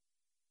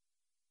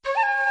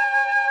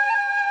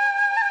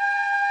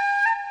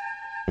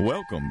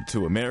Welcome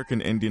to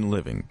American Indian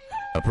Living,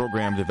 a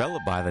program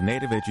developed by the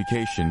Native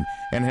Education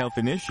and Health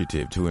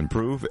Initiative to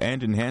improve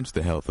and enhance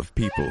the health of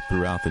people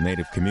throughout the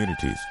Native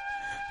communities.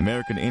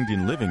 American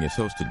Indian Living is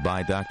hosted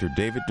by Dr.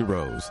 David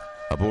DeRose,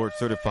 a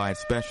board-certified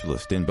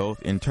specialist in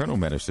both internal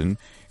medicine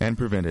and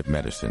preventive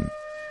medicine.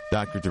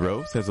 Dr.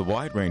 DeRose has a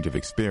wide range of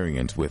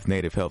experience with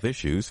Native health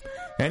issues,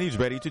 and he's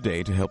ready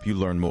today to help you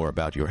learn more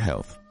about your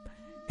health.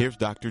 Here's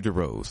Dr.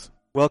 DeRose.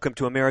 Welcome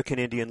to American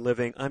Indian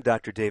Living. I'm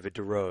Dr. David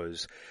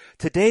DeRose.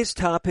 Today's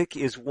topic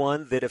is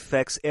one that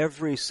affects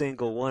every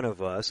single one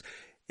of us,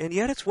 and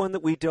yet it's one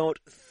that we don't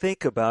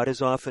think about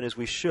as often as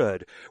we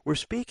should. We're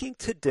speaking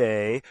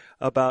today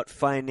about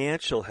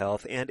financial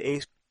health and a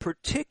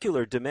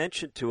particular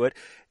dimension to it,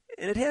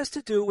 and it has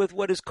to do with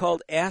what is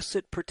called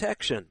asset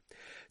protection.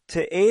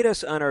 To aid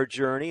us on our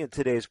journey in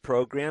today's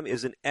program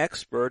is an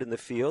expert in the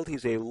field.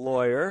 He's a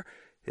lawyer.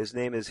 His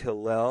name is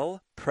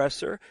Hillel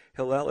Presser.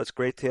 Hillel, it's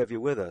great to have you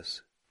with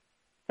us.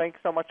 Thanks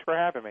so much for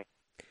having me.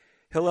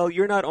 Hillel,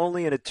 you're not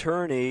only an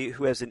attorney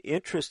who has an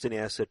interest in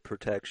asset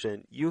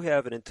protection, you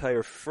have an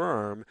entire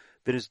firm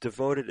that is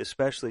devoted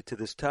especially to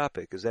this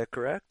topic. Is that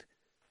correct?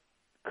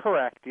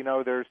 Correct. You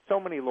know, there's so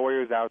many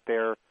lawyers out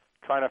there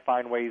trying to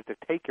find ways to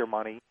take your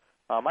money.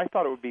 I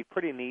thought it would be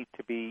pretty neat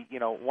to be,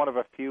 one of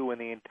a few in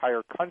the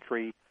entire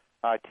country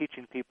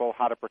teaching people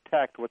how to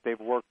protect what they've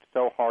worked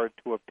so hard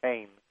to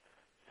obtain.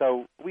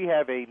 So we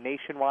have a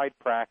nationwide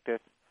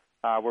practice.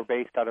 We're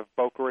based out of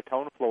Boca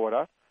Raton,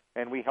 Florida,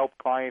 and we help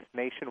clients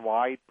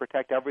nationwide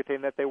protect everything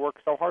that they work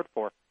so hard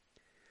for.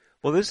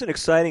 Well, this is an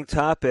exciting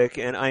topic,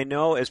 and I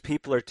know as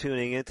people are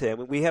tuning into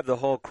it, we have the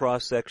whole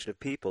cross-section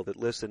of people that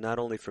listen not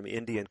only from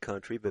Indian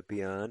country but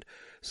beyond.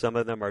 Some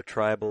of them are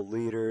tribal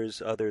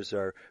leaders, others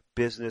are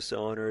business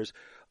owners,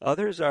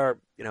 others are,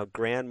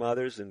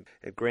 grandmothers and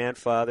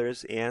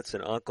grandfathers, aunts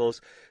and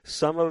uncles.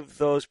 Some of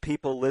those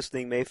people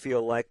listening may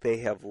feel like they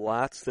have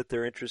lots that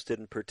they're interested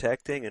in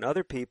protecting, and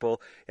other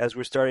people, as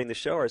we're starting the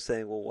show, are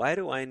saying, well, why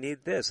do I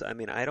need this? I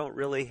mean, I don't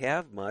really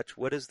have much.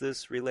 What does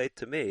this relate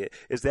to me?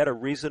 Is that a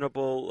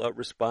reasonable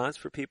response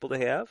for people to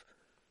have?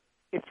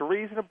 It's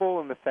reasonable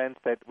in the sense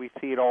that we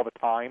see it all the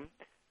time,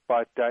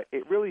 but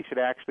it really should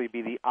actually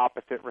be the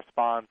opposite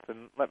response,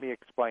 and let me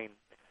explain.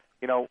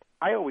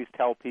 I always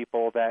tell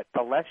people that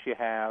the less you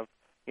have,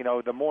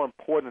 the more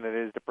important it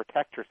is to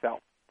protect yourself.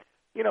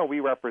 We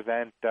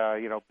represent,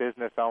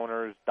 business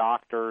owners,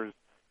 doctors,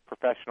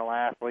 professional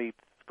athletes,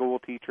 school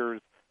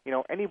teachers,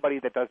 anybody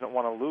that doesn't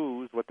want to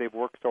lose what they've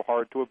worked so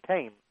hard to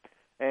obtain.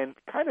 And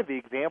kind of the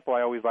example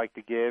I always like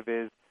to give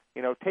is,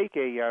 take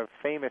a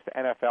famous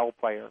NFL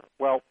player.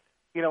 Well,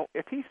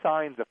 if he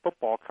signs a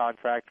football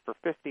contract for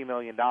 $50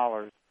 million,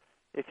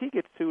 if he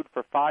gets sued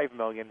for $5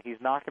 million,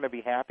 he's not going to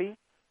be happy,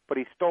 but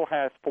he still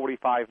has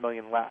 $45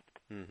 million left.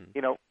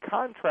 Mm-hmm.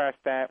 Contrast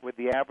that with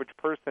the average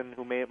person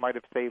who might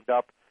have saved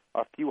up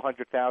a few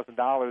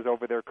 $100,000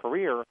 over their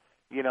career.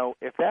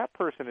 If that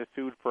person is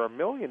sued for $1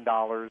 million,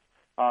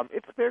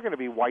 they're going to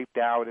be wiped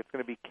out. It's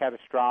going to be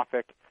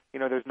catastrophic.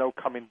 There's no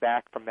coming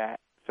back from that.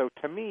 So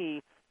to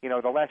me,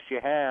 the less you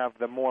have,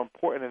 the more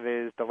important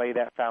it is to lay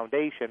that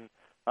foundation.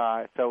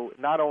 So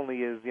not only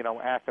is,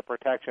 asset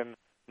protection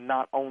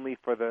not only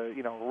for the,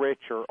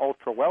 rich or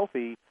ultra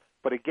wealthy,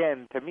 but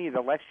again, to me,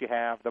 the less you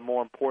have, the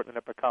more important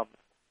it becomes.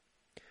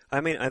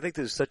 I think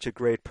this is such a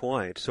great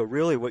point. So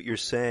really what you're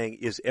saying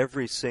is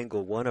every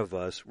single one of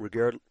us,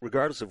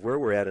 regardless of where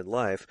we're at in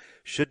life,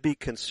 should be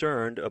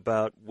concerned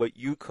about what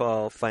you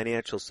call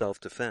financial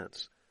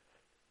self-defense.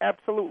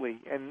 Absolutely.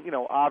 And,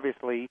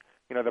 obviously,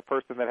 the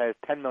person that has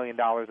 $10 million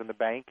in the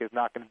bank is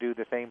not going to do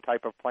the same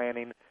type of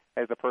planning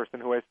as the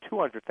person who has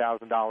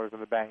 $200,000 in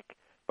the bank.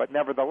 But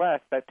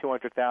nevertheless, that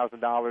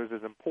 $200,000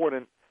 is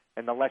important,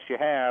 and the less you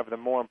have, the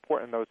more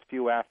important those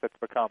few assets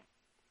become.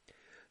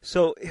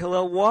 So,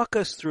 Hillel, walk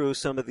us through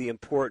some of the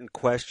important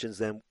questions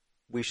then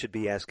we should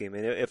be asking. I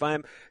mean, if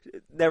I'm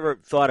never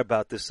thought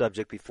about this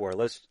subject before,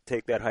 let's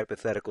take that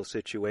hypothetical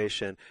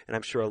situation, and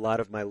I'm sure a lot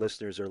of my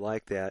listeners are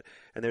like that,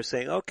 and they're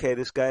saying, okay,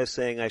 this guy is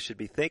saying I should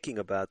be thinking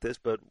about this,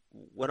 but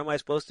what am I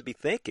supposed to be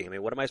thinking? I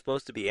mean, what am I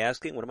supposed to be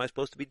asking? What am I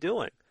supposed to be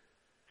doing?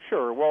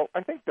 Sure. Well,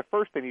 I think the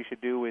first thing you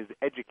should do is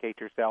educate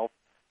yourself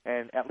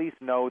and at least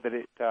know that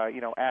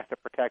asset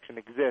protection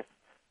exists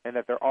and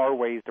that there are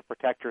ways to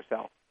protect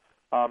yourself.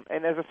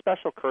 And as a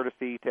special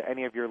courtesy to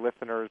any of your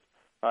listeners,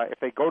 if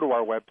they go to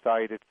our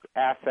website, it's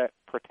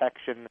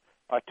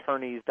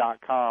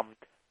assetprotectionattorneys.com.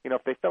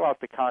 If they fill out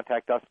the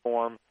Contact Us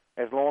form,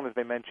 as long as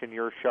they mention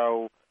your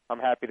show, I'm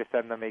happy to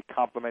send them a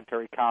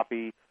complimentary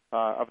copy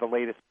of the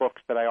latest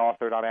books that I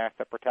authored on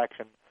asset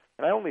protection.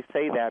 And I only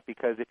say that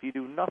because if you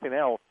do nothing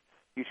else,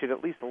 you should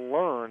at least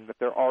learn that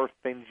there are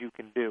things you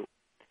can do.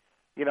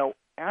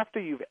 After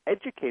you've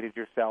educated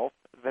yourself,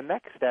 the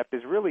next step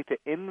is really to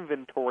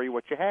inventory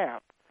what you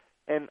have.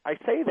 And I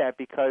say that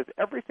because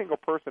every single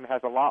person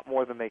has a lot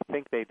more than they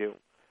think they do.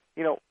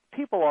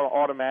 People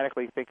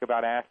automatically think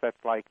about assets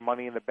like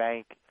money in the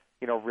bank,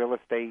 real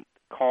estate,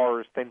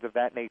 cars, things of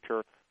that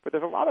nature. But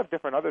there's a lot of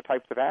different other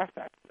types of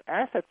assets.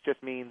 Assets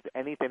just means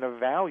anything of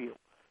value.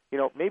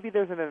 Maybe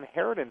there's an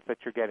inheritance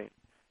that you're getting.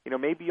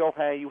 Maybe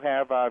you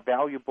have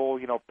valuable,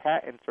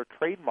 patents or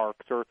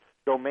trademarks or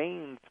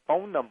domains,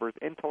 phone numbers,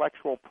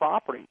 intellectual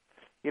property.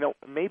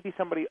 Maybe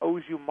somebody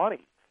owes you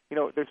money.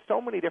 There's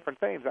so many different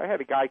things. I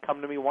had a guy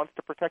come to me once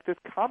to protect his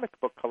comic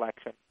book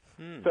collection.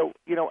 So,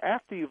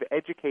 after you've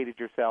educated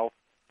yourself,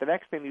 the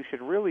next thing you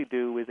should really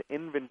do is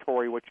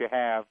inventory what you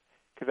have,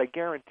 because I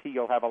guarantee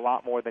you'll have a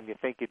lot more than you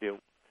think you do.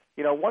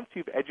 Once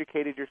you've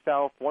educated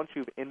yourself, once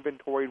you've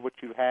inventoried what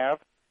you have,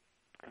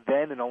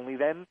 then and only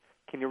then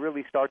can you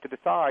really start to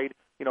decide,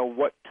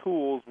 what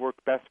tools work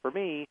best for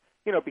me,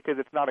 because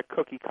it's not a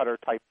cookie-cutter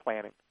type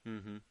planning.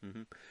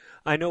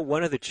 I know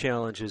one of the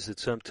challenges that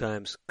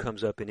sometimes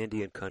comes up in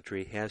Indian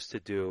country has to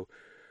do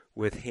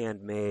with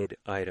handmade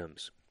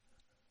items.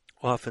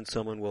 Often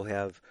someone will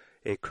have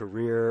a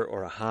career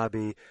or a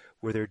hobby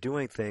where they're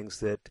doing things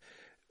that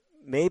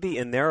maybe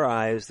in their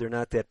eyes they're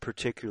not that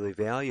particularly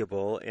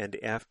valuable, and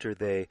after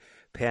they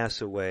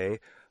pass away,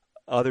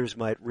 others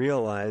might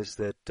realize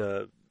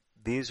that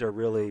these are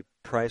really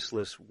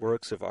priceless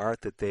works of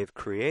art that they've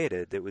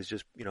created that was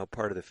just,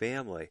 part of the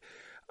family.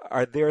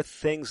 Are there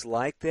things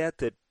like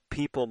that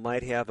people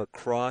might have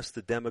across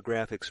the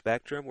demographic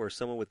spectrum where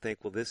someone would think,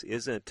 well, this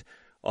isn't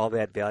all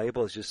that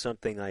valuable, it's just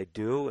something I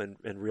do, and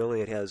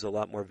really it has a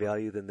lot more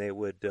value than they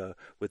would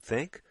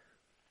think?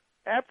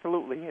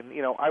 Absolutely, and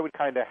I would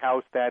kind of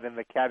house that in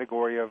the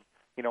category of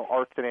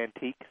arts and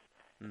antiques.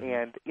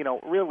 And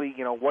really,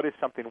 what is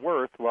something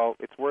worth? Well,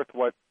 it's worth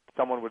what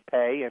someone would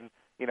pay, and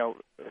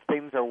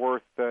things are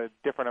worth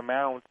different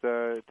amounts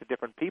to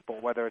different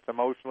people, whether it's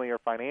emotionally or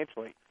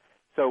financially.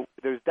 So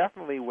there's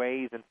definitely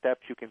ways and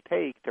steps you can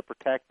take to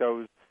protect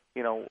those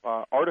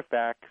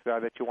artifacts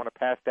that you want to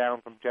pass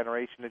down from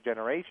generation to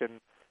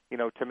generation,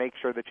 to make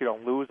sure that you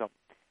don't lose them.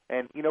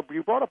 And,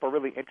 you brought up a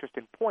really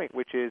interesting point,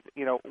 which is,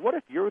 what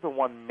if you're the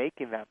one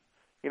making them?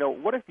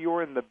 What if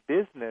you're in the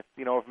business,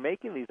 of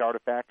making these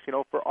artifacts,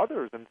 for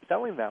others and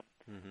selling them?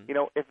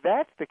 If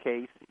that's the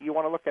case, you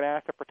want to look at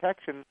asset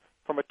protection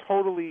from a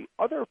totally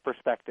other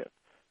perspective.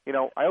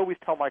 I always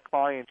tell my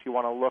clients you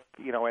want to look,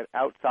 at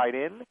outside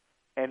in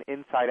and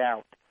inside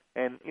out.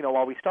 And,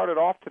 while we started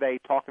off today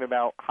talking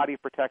about how do you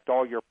protect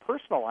all your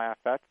personal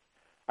assets,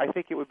 I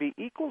think it would be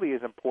equally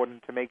as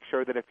important to make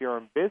sure that if you're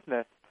in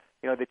business,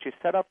 that you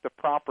set up the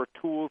proper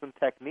tools and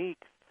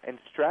techniques and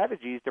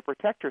strategies to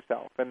protect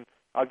yourself. And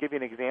I'll give you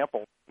an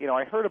example.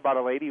 I heard about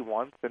a lady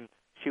once, and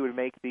she would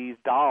make these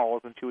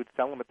dolls, and she would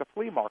sell them at the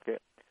flea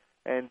market.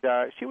 And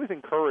she was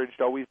encouraged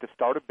always to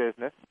start a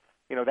business.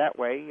 That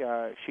way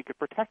she could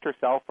protect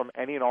herself from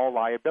any and all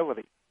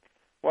liability.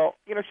 Well,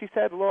 she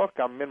said, look,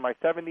 I'm in my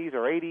 70s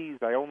or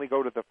 80s. I only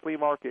go to the flea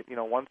market,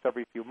 once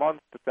every few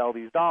months to sell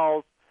these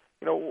dolls.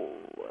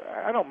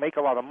 I don't make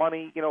a lot of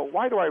money.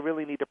 Why do I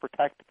really need to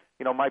protect,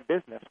 my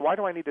business? Why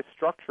do I need to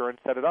structure and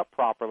set it up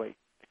properly?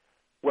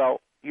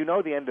 Well,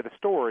 the end of the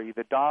story.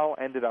 The doll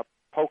ended up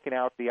poking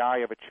out the eye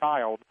of a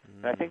child,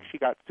 and I think she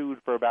got sued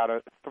for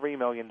about $3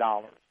 million.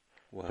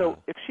 Wow. So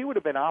if she would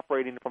have been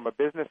operating from a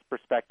business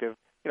perspective,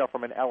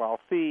 from an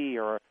LLC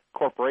or a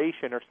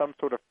corporation or some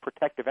sort of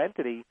protective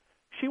entity,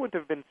 she wouldn't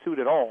have been sued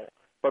at all.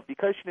 But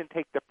because she didn't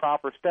take the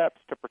proper steps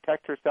to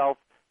protect herself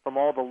from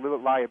all the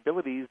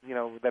liabilities,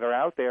 that are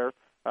out there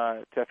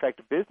to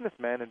affect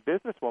businessmen and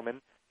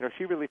businesswomen,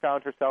 she really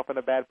found herself in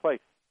a bad place.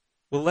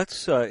 Well,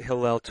 let's,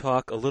 Hillel,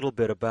 talk a little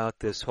bit about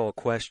this whole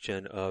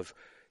question of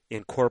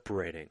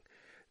incorporating.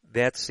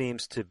 That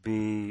seems to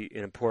be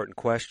an important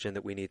question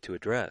that we need to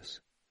address.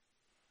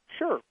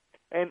 Sure.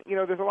 And,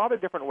 there's a lot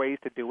of different ways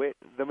to do it.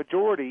 The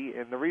majority,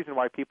 and the reason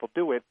why people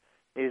do it,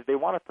 is they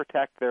want to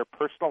protect their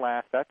personal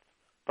assets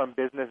from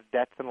business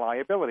debts and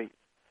liabilities.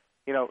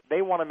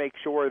 They want to make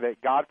sure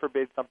that, God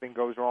forbid, something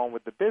goes wrong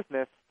with the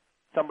business,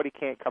 somebody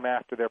can't come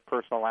after their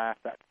personal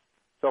assets.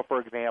 So, for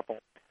example,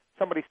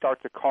 somebody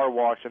starts a car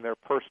wash in their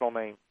personal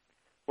name.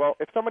 Well,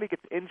 if somebody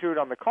gets injured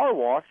on the car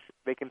wash,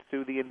 they can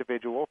sue the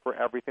individual for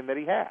everything that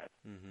he has.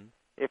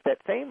 If that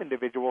same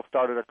individual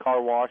started a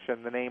car wash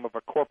in the name of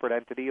a corporate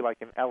entity like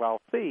an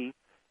LLC,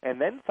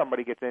 and then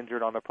somebody gets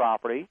injured on the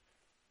property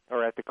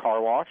or at the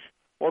car wash,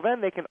 well,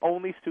 then they can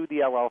only sue the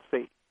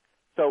LLC.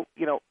 So,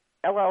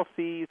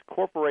 LLCs,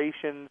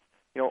 corporations,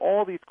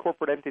 all these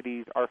corporate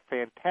entities are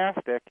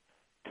fantastic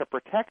to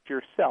protect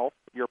yourself,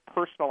 your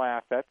personal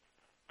assets,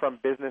 from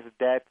business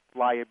debts,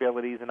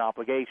 liabilities, and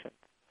obligations.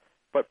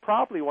 But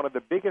probably one of the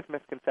biggest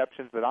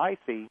misconceptions that I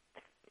see,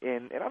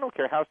 and I don't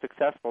care how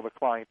successful the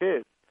client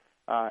is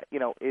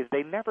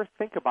they never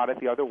think about it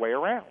the other way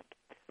around.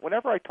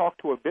 Whenever I talk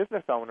to a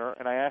business owner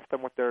and I ask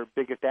them what their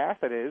biggest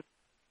asset is,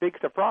 big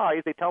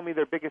surprise, they tell me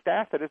their biggest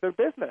asset is their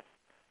business.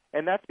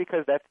 And that's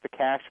because that's the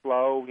cash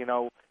flow,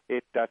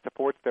 it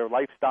supports their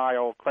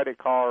lifestyle, credit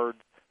cards,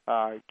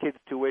 kids'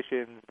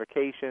 tuitions,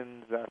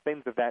 vacations,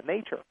 things of that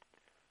nature.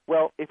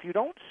 Well, if you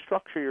don't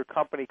structure your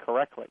company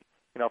correctly,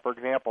 for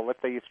example,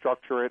 let's say you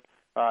structure it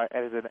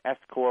as an S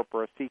Corp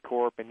or a C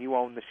Corp and you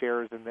own the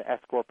shares in the S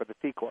Corp or the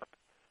C Corp.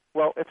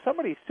 Well, if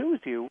somebody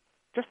sues you,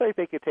 just like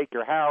they could take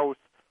your house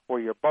or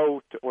your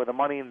boat or the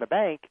money in the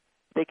bank,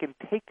 they can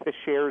take the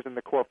shares in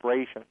the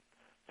corporation.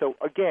 So,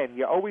 again,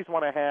 you always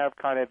want to have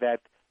kind of that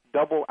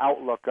double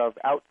outlook of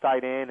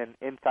outside in and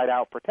inside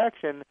out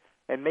protection,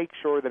 and make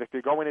sure that if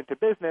you're going into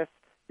business,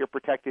 you're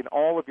protecting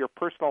all of your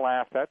personal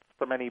assets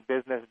from any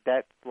business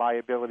debts,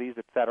 liabilities,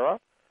 etc.,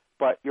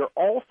 but you're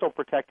also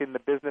protecting the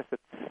business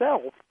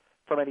itself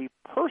from any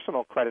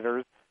personal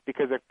creditors,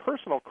 because a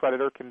personal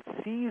creditor can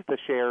seize the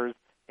shares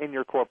in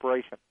your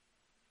corporation.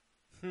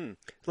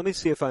 Let me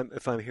see if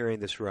I'm hearing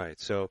this right.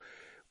 So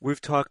we've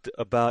talked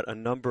about a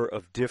number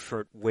of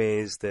different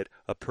ways that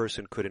a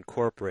person could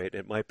incorporate.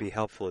 It might be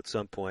helpful at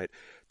some point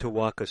to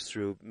walk us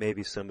through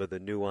maybe some of the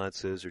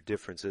nuances or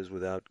differences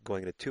without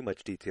going into too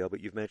much detail.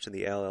 But you've mentioned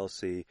the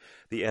LLC,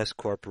 the S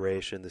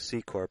corporation, the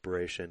C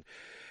corporation,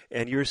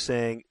 and you're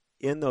saying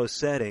in those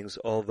settings,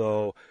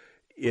 although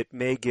it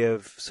may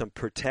give some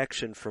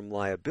protection from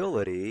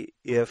liability,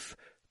 if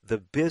the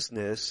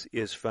business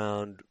is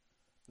found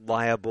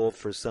liable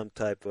for some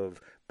type of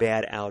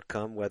bad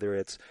outcome, whether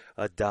it's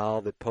a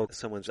doll that pokes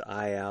someone's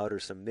eye out or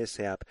some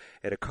mishap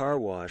at a car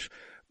wash,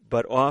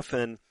 but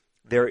often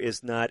there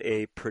is not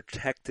a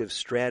protective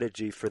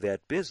strategy for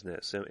that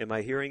business. Am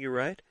I hearing you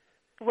right?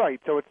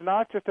 Right. So it's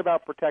not just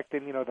about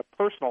protecting, the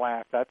personal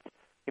assets,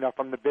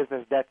 from the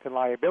business debts and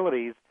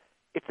liabilities.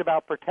 It's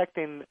about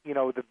protecting,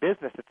 the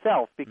business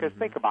itself, because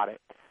think about it.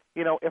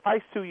 If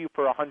I sue you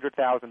for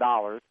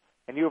 $100,000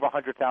 and you have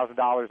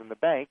 $100,000 in the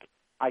bank,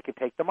 I can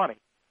take the money.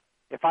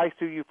 If I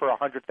sue you for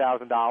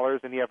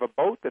 $100,000 and you have a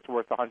boat that's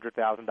worth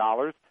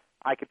 $100,000,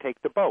 I could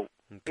take the boat.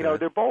 Okay.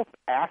 They're both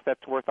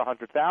assets worth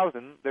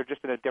 $100,000. They're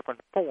just in a different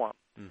form.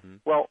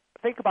 Well,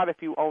 think about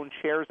if you own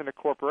shares in a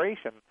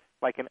corporation,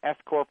 like an S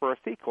corp or a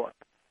C corp.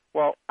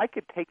 Well, I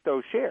could take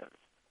those shares,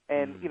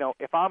 and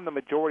if I'm the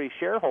majority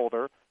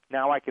shareholder,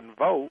 now I can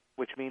vote,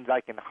 which means I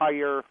can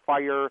hire,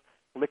 fire,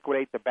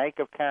 liquidate the bank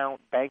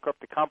account,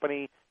 bankrupt the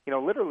company.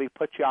 Literally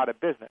put you out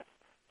of business.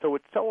 So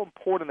it's so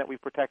important that we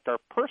protect our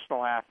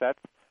personal assets,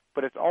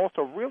 but it's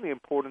also really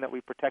important that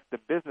we protect the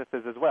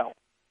businesses as well.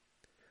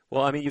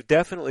 Well, I mean, you've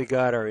definitely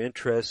got our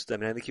interest. I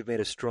mean, I think you've made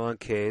a strong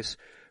case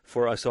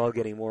for us all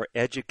getting more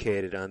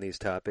educated on these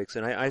topics.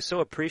 And I so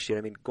appreciate it.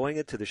 I mean, going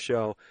into the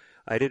show,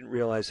 I didn't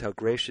realize how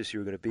gracious you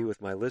were going to be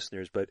with my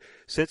listeners. But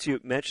since you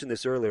mentioned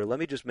this earlier, let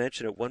me just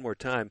mention it one more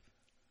time.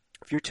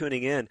 If you're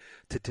tuning in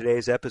to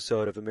today's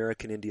episode of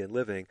American Indian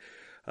Living,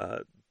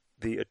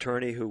 the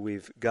attorney who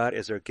we've got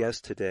as our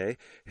guest today,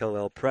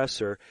 Hillel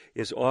Presser,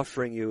 is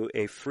offering you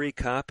a free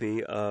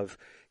copy of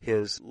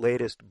his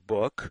latest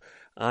book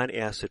on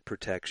asset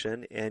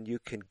protection, and you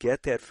can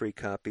get that free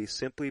copy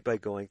simply by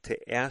going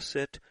to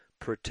Asset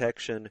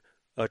Protection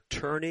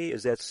Attorney.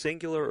 Is that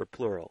singular or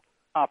plural?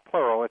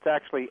 Plural. It's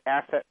actually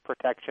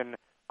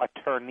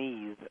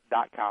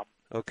AssetProtectionAttorneys.com.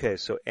 Okay,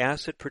 so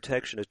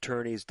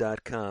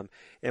AssetProtectionAttorneys.com.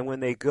 And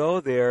when they go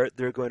there,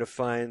 they're going to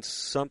find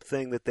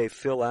something that they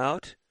fill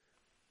out?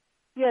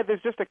 Yeah,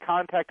 there's just a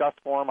Contact Us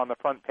form on the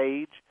front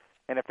page,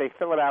 and if they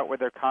fill it out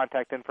with their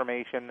contact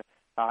information,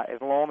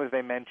 as long as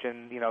they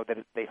mention,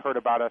 that they heard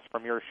about us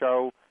from your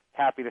show,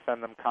 happy to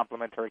send them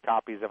complimentary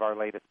copies of our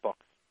latest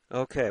books.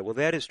 Okay, well,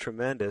 that is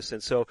tremendous.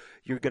 And so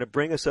you're going to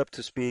bring us up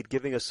to speed,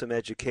 giving us some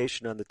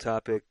education on the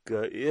topic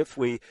if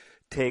we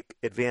take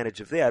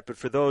advantage of that. But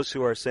for those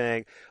who are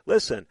saying,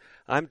 listen,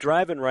 I'm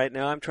driving right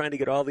now, I'm trying to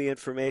get all the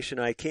information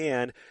I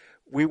can,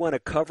 we want to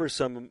cover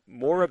some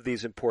more of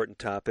these important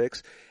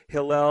topics.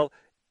 Hillel,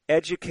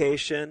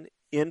 education,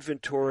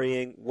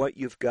 inventorying what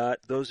you've got,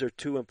 those are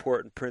two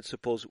important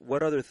principles.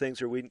 What other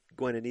things are we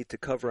going to need to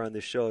cover on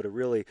this show to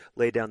really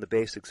lay down the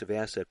basics of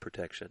asset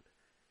protection?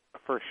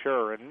 For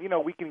sure. And,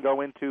 we can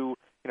go into,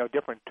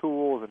 different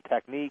tools and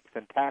techniques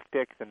and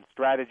tactics and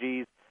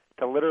strategies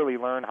to literally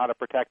learn how to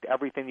protect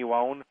everything you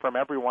own from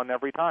everyone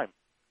every time.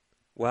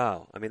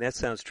 Wow. I mean, that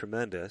sounds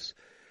tremendous.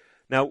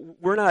 Now,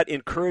 we're not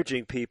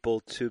encouraging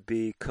people to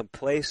be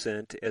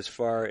complacent as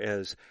far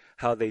as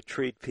how they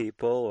treat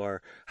people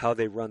or how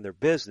they run their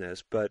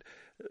business, but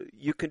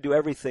you can do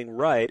everything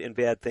right and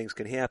bad things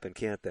can happen,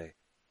 can't they?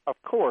 Of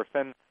course.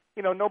 And,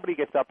 nobody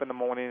gets up in the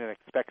morning and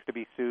expects to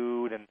be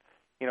sued, and,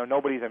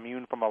 nobody's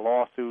immune from a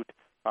lawsuit.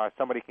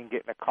 Somebody can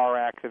get in a car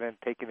accident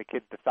taking the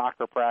kid to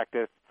soccer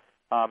practice.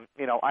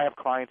 I have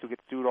clients who get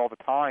sued all the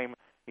time,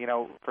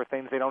 for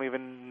things they don't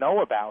even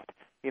know about.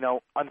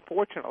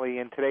 Unfortunately,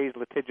 in today's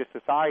litigious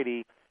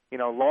society,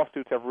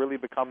 lawsuits have really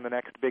become the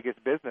next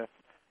biggest business.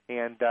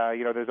 And,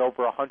 there's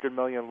over 100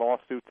 million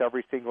lawsuits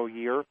every single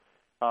year.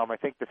 I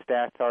think the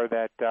stats are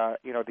that,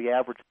 the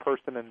average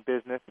person in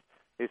business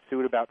is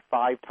sued about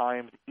 5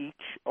 times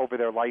each over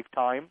their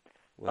lifetime.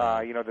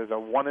 Wow. There's a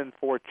 1 in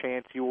 4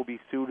 chance you will be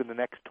sued in the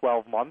next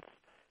 12 months.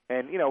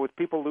 And, with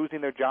people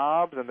losing their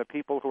jobs and the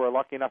people who are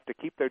lucky enough to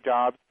keep their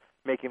jobs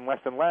making less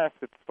and less,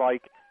 it's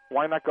like,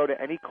 why not go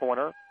to any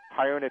corner,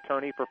 hire an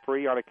attorney for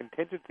free on a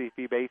contingency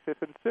fee basis,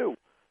 and sue?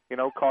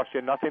 Cost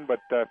you nothing but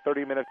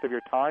 30 minutes of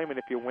your time, and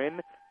if you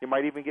win, you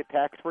might even get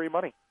tax-free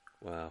money.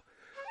 Wow.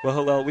 Well,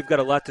 Hillel, we've got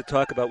a lot to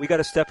talk about. We've got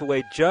to step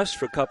away just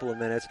for a couple of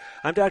minutes.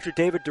 I'm Dr.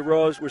 David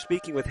DeRose. We're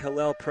speaking with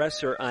Hillel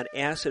Presser on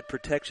asset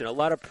protection. A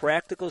lot of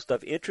practical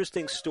stuff,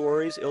 interesting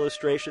stories,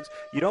 illustrations.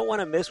 You don't want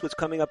to miss what's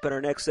coming up in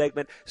our next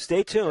segment.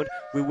 Stay tuned.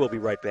 We will be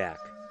right back.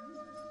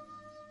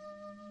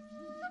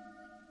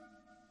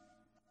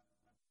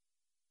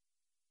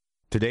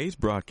 Today's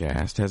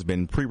broadcast has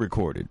been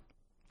pre-recorded.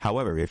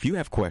 However, if you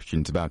have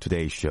questions about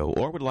today's show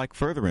or would like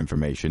further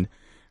information,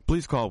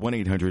 please call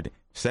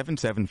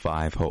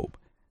 1-800-775-HOPE.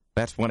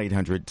 That's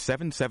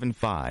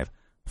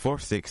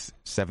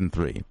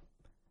 1-800-775-4673.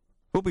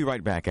 We'll be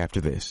right back after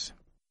this.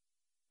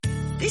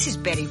 This is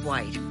Betty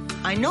White.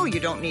 I know you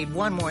don't need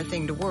one more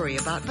thing to worry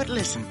about, but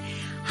listen.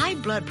 High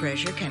blood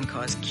pressure can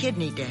cause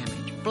kidney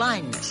damage,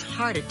 blindness,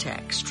 heart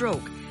attack,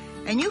 stroke,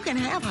 and you can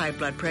have high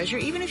blood pressure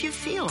even if you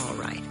feel all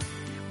right.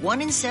 1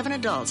 in 7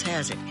 adults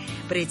has it,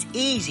 but it's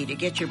easy to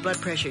get your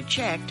blood pressure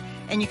checked,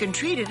 and you can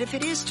treat it if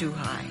it is too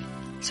high.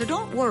 So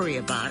don't worry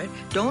about it.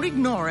 Don't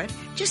ignore it.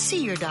 Just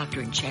see your doctor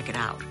and check it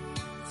out.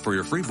 For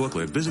your free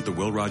booklet, visit the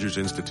Will Rogers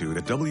Institute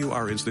at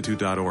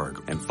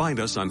wrinstitute.org and find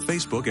us on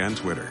Facebook and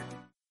Twitter.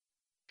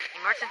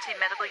 Emergency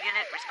medical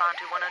unit, respond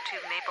to 102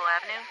 Maple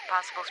Avenue.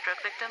 Possible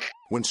stroke victim.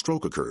 When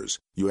stroke occurs,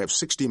 you have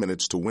 60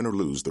 minutes to win or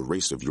lose the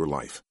race of your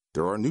life.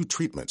 There are new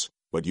treatments,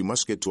 but you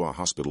must get to a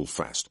hospital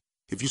fast.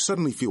 If you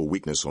suddenly feel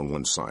weakness on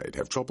one side,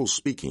 have trouble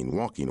speaking,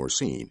 walking, or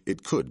seeing,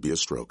 it could be a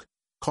stroke.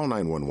 Call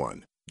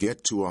 911.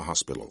 Get to a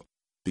hospital.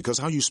 Because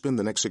how you spend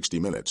the next 60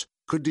 minutes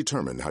could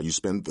determine how you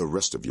spend the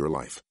rest of your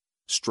life.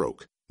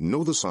 Stroke.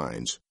 Know the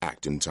signs.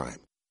 Act in time.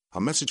 A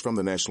message from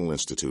the National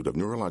Institute of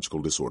Neurological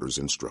Disorders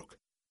and Stroke.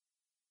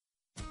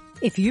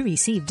 If you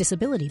receive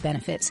disability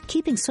benefits,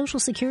 keeping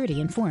Social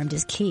Security informed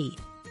is key.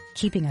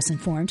 Keeping us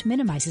informed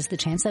minimizes the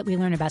chance that we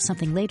learn about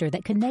something later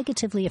that could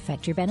negatively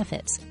affect your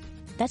benefits.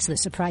 That's the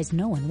surprise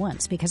no one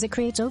wants because it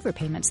creates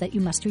overpayments that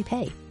you must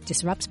repay,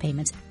 disrupts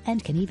payments,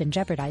 and can even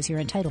jeopardize your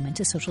entitlement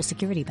to Social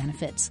Security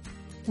benefits.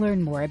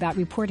 Learn more about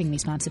reporting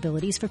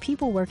responsibilities for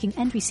people working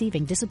and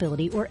receiving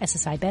disability or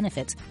SSI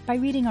benefits by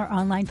reading our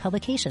online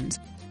publications,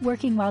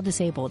 Working While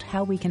Disabled,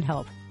 How We Can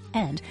Help,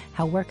 and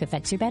How Work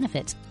Affects Your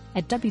Benefits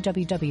at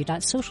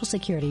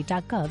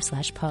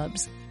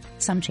www.socialsecurity.gov/pubs.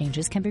 Some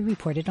changes can be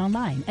reported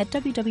online at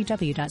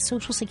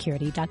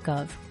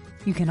www.socialsecurity.gov.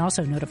 You can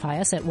also notify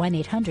us at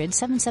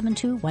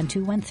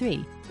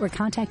 1-800-772-1213 or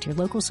contact your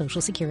local Social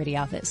Security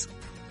office.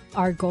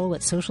 Our goal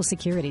at Social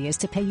Security is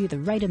to pay you the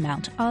right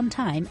amount on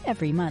time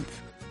every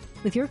month.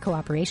 With your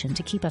cooperation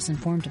to keep us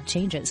informed of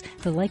changes,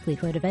 the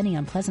likelihood of any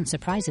unpleasant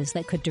surprises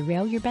that could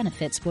derail your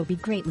benefits will be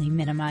greatly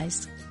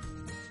minimized.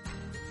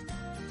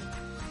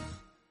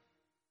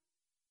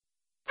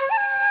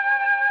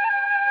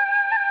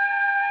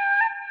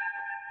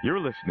 You're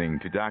listening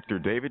to Dr.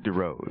 David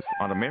DeRose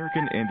on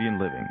American Indian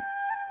Living.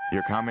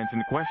 Your comments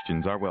and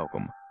questions are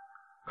welcome.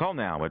 Call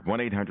now at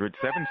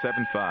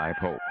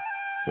 1-800-775-HOPE.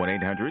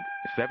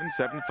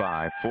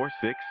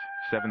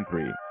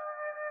 1-800-775-4673.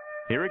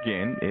 Here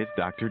again is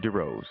Dr.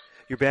 DeRose.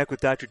 You're back with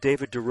Dr.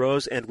 David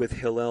DeRose and with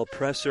Hillel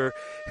Presser.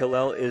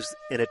 Hillel is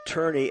an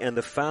attorney and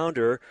the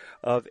founder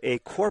of a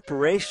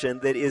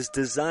corporation that is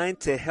designed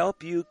to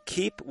help you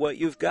keep what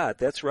you've got.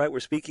 That's right, we're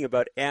speaking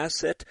about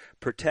asset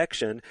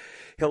protection.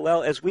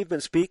 Hillel, as we've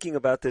been speaking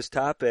about this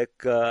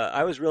topic,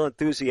 I was real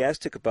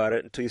enthusiastic about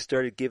it until you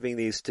started giving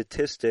these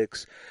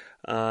statistics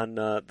on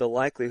the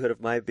likelihood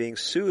of my being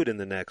sued in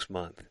the next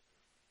month.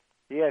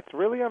 Yeah, it's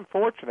really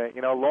unfortunate.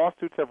 You know,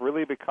 lawsuits have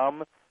really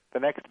become the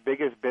next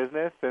biggest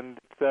business, and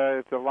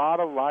it's a lot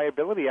of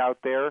liability out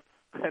there,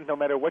 and no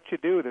matter what you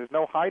do, there's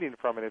no hiding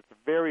from it. It's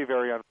very,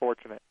 very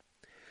unfortunate.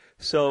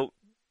 So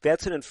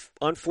that's an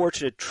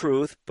unfortunate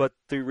truth, but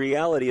the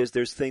reality is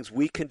there's things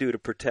we can do to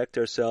protect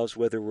ourselves,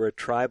 whether we're a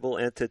tribal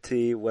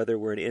entity, whether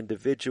we're an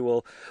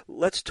individual.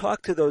 Let's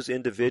talk to those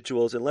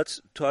individuals, and let's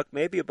talk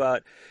maybe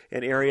about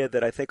an area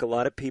that I think a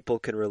lot of people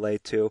can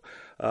relate to,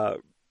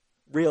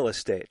 real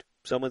estate.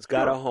 Someone's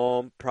got a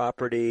home,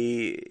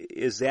 property.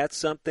 Is that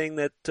something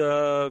that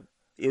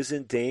is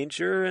in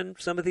danger in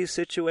some of these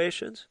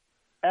situations?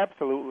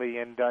 Absolutely.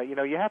 And,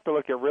 you have to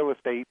look at real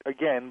estate,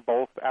 again,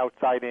 both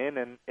outside in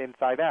and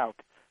inside out.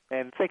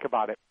 And think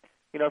about it.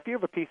 You know, if you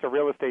have a piece of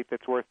real estate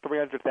that's worth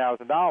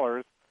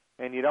 $300,000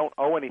 and you don't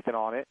owe anything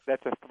on it,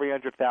 that's a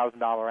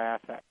 $300,000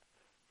 asset.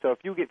 So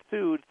if you get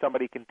sued,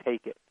 somebody can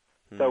take it.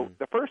 So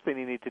the first thing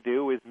you need to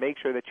do is make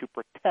sure that you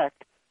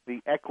protect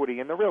the equity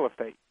in the real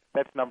estate.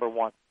 That's number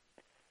one.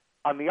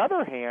 On the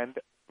other hand,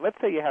 let's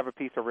say you have a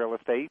piece of real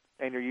estate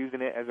and you're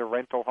using it as a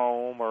rental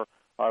home or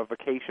a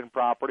vacation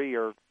property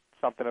or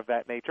something of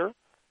that nature.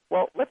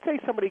 Well, let's say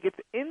somebody gets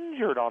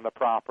injured on the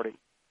property.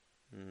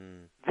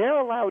 They're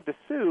allowed to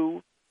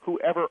sue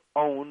whoever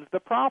owns the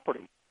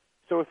property.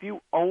 So if you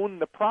own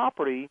the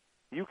property,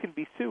 you can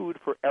be sued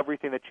for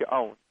everything that you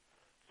own.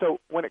 So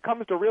when it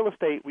comes to real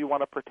estate, we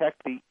want to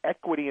protect the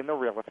equity in the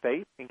real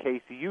estate in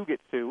case you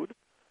get sued.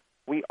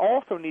 We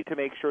also need to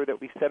make sure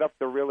that we set up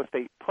the real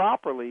estate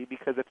properly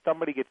because if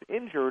somebody gets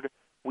injured,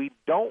 we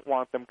don't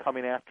want them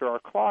coming after our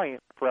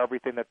client for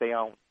everything that they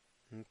own.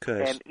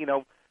 Okay. And,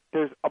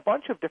 there's a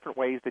bunch of different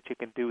ways that you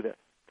can do this.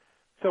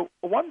 So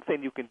one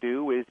thing you can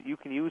do is you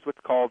can use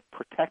what's called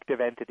protective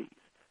entities.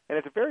 And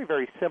it's very,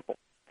 very simple.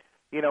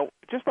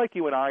 Just like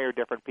you and I are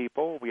different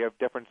people, we have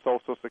different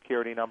Social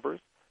Security numbers.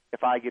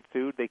 If I get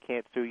sued, they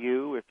can't sue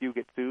you. If you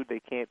get sued, they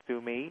can't sue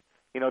me.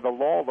 The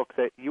law looks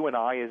at you and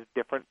I as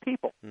different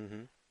people.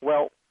 Mm-hmm.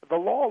 Well, the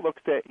law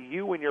looks at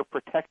you and your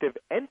protective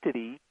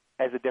entity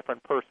as a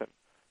different person.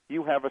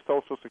 You have a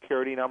Social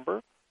Security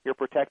number. Your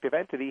protective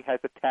entity has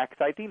a tax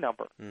ID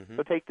number. Mm-hmm.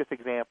 So take this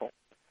example.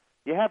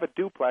 You have a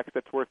duplex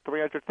that's worth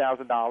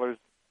 $300,000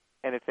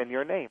 and it's in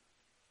your name.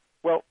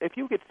 Well, if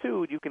you get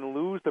sued, you can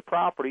lose the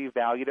property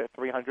valued at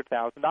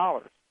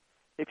 $300,000.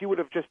 If you would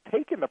have just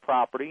taken the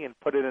property and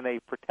put it in a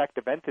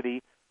protective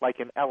entity like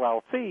an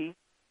LLC,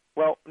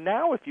 well,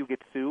 now if you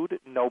get sued,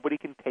 nobody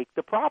can take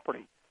the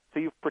property. So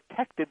you've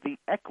protected the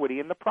equity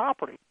in the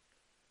property.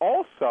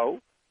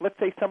 Also, let's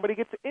say somebody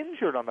gets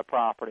injured on the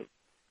property.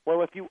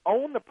 Well, if you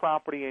own the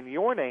property in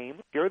your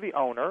name, you're the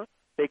owner,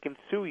 they can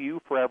sue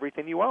you for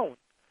everything you own.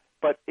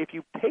 But if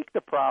you take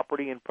the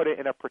property and put it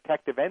in a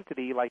protective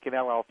entity like an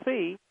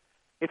LLC,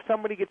 if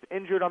somebody gets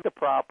injured on the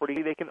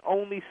property, they can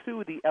only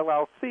sue the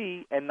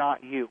LLC and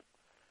not you.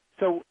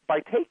 So by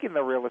taking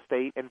the real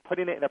estate and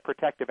putting it in a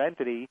protective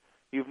entity,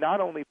 you've not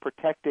only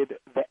protected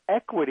the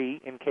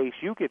equity in case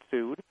you get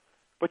sued,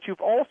 but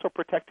you've also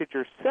protected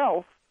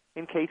yourself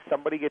in case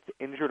somebody gets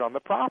injured on the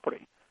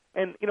property.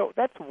 And,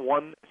 that's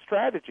one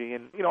strategy,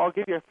 and, I'll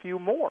give you a few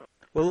more.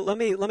 Well, let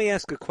me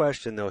ask a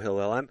question, though,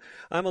 Hillel.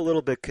 I'm a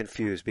little bit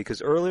confused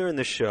because earlier in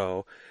the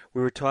show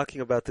we were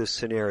talking about this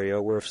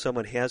scenario where if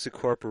someone has a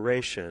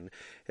corporation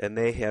and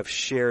they have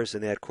shares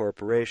in that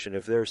corporation,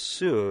 if they're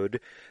sued,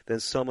 then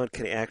someone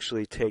can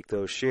actually take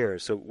those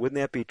shares. So wouldn't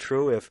that be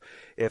true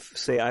if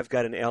say, I've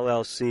got an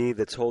LLC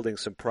that's holding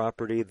some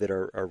property that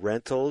are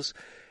rentals?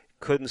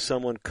 Couldn't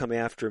someone come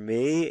after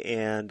me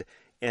and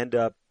end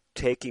up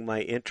taking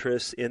my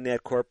interest in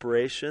that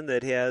corporation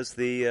that has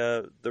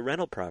the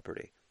rental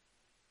property?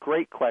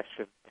 Great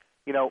question.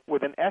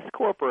 With an S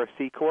Corp or a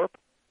C Corp,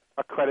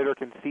 a creditor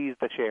can seize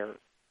the shares,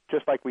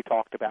 just like we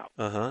talked about.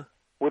 Uh-huh.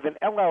 With an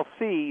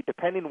LLC,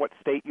 depending what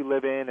state you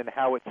live in and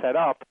how it's set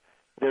up,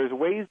 there's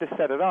ways to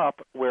set it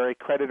up where a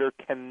creditor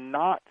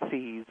cannot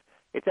seize.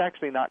 It's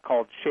actually not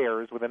called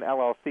shares. With an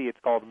LLC, it's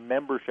called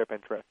membership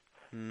interest.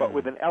 But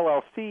with an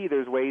LLC,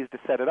 there's ways to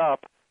set it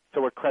up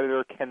so a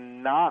creditor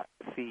cannot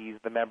seize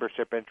the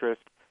membership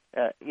interest,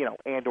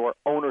 and or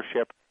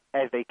ownership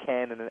as they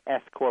can in an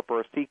S Corp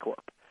or a C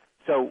Corp.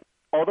 So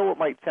although it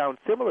might sound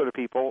similar to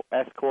people,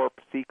 S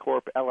Corp, C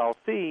Corp,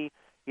 LLC,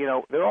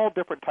 they're all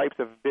different types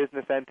of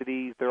business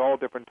entities. They're all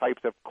different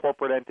types of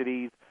corporate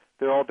entities.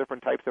 They're all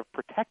different types of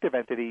protective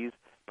entities.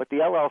 But the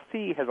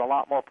LLC has a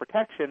lot more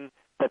protection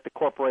that the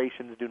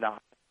corporations do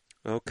not.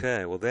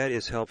 Okay, well, that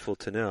is helpful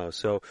to know.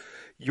 So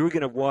you were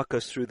going to walk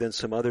us through then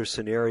some other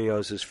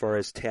scenarios as far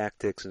as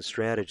tactics and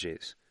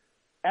strategies.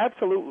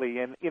 Absolutely.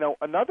 And,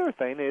 another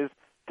thing is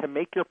to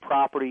make your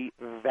property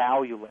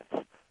valueless.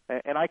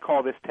 And I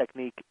call this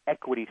technique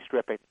equity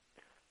stripping.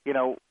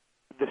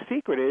 The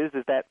secret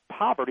is that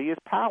poverty is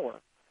power.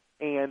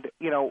 And,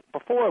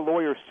 before a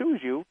lawyer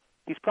sues you,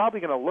 he's probably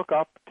going to look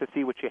up to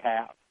see what you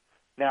have.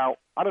 Now,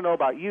 I don't know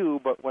about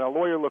you, but when a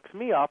lawyer looks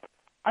me up,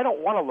 I don't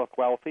want to look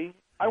wealthy.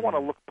 I want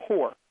to look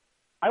poor.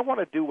 I want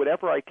to do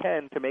whatever I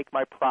can to make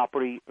my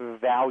property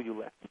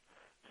valueless.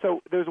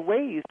 So there's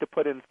ways to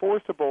put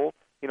enforceable,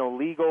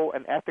 legal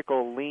and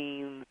ethical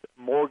liens,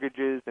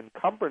 mortgages,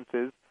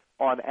 encumbrances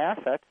on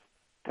assets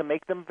to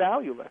make them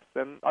valueless.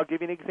 And I'll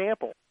give you an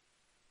example.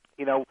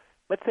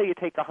 Let's say you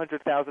take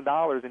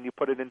 $100,000 and you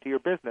put it into your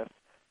business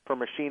for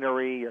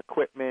machinery,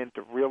 equipment,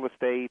 real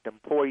estate,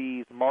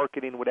 employees,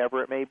 marketing,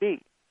 whatever it may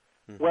be.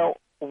 Mm-hmm. Well,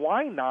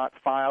 why not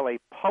file a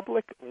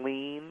public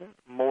lien,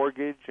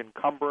 mortgage,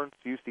 encumbrance,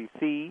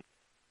 UCC,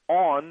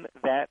 on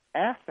that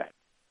asset?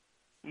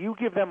 You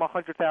give them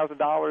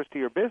 $100,000 to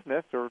your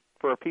business or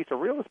for a piece of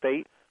real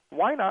estate,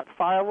 why not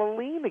file a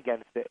lien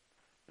against it?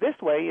 This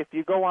way, if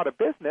you go out of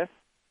business,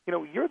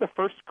 you're the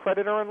first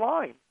creditor in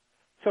line.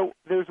 So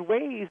there's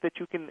ways that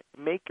you can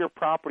make your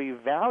property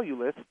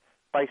valueless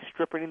by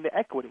stripping the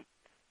equity.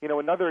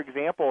 Another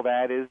example of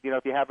that is,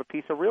 if you have a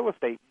piece of real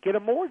estate, get a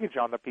mortgage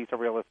on the piece of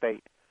real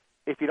estate.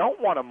 If you don't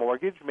want a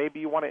mortgage, maybe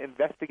you want to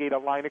investigate a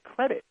line of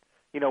credit.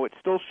 It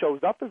still shows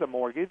up as a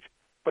mortgage,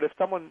 but if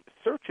someone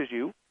searches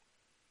you,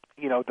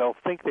 they'll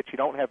think that you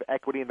don't have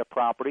equity in the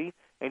property,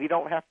 and you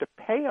don't have to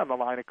pay on the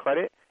line of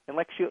credit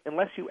unless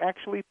you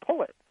actually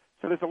pull it.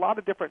 So there's a lot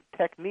of different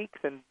techniques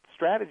and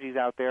strategies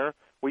out there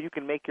where you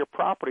can make your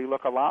property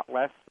look a lot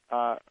less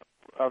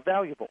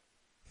valuable.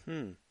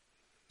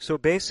 So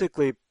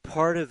basically,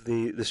 part of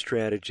the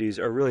strategies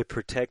are really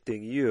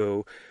protecting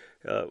you,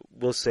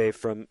 we'll say,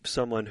 from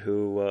someone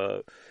who,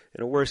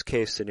 in a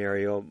worst-case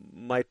scenario,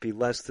 might be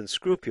less than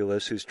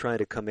scrupulous, who's trying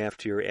to come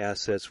after your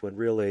assets when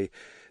really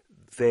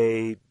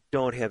they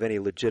don't have any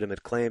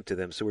legitimate claim to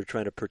them. So we're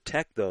trying to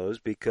protect those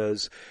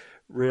because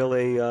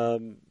really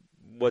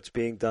what's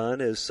being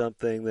done is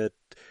something that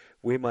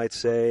we might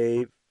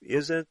say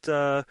isn't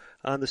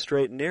on the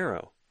straight and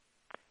narrow.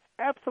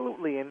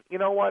 Absolutely. And you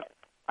know what?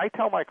 I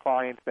tell my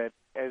clients that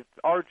as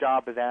our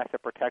job as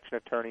asset protection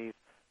attorneys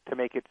to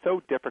make it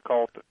so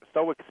difficult,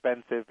 so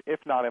expensive,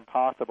 if not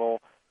impossible,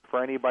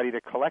 for anybody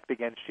to collect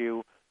against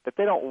you that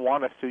they don't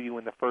want to sue you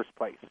in the first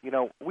place.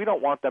 We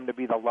don't want them to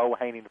be the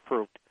low-hanging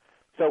fruit.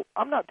 So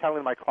I'm not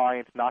telling my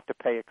clients not to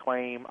pay a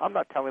claim. I'm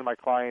not telling my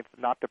clients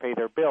not to pay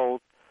their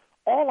bills.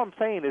 All I'm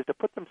saying is to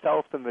put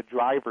themselves in the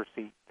driver's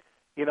seat.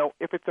 You know,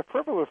 if it's a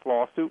frivolous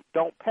lawsuit,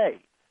 don't pay.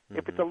 Mm-hmm.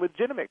 If it's a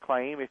legitimate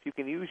claim, if you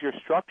can use your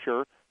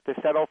structure to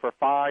settle for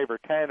 5 or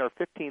 10 or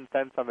 15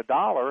 cents on the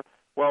dollar,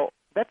 well,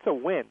 that's a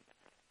win.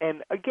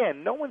 And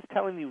again, no one's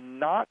telling you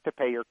not to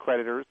pay your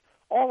creditors.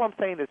 All I'm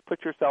saying is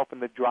put yourself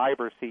in the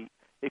driver's seat.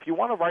 If you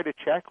want to write a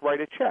check,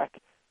 write a check.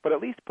 But at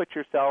least put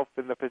yourself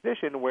in the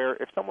position where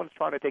if someone's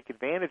trying to take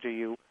advantage of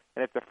you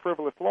and it's a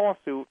frivolous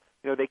lawsuit,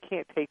 you know, they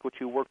can't take what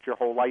you worked your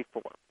whole life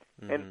for.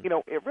 Mm-hmm. And, you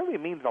know, it really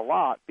means a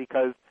lot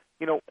because,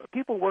 you know,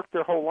 people work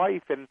their whole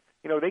life and,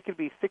 you know, they could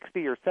be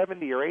 60 or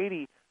 70 or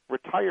 80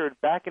 retired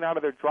backing out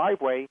of their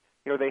driveway.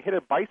 You know, they hit a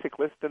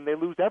bicyclist and they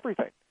lose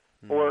everything.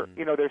 Mm-hmm. Or,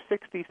 you know, they're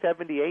 60,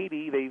 70,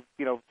 80. They've,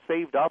 you know,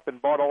 saved up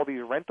and bought all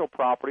these rental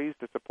properties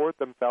to support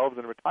themselves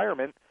in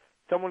retirement.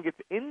 Someone gets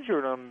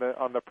injured on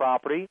the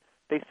property.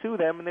 They sue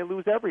them and they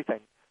lose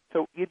everything.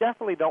 So you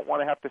definitely don't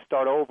want to have to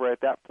start over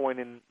at that point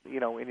in, you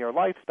know, in your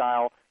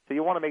lifestyle. So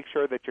you want to make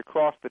sure that you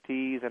cross the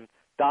T's and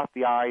dot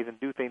the I's and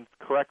do things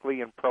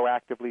correctly and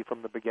proactively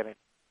from the beginning.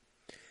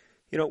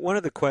 You know, one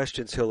of the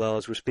questions, Hillel,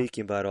 as we're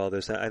speaking about all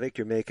this, I think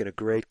you're making a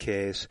great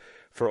case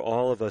for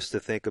all of us to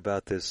think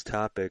about this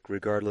topic,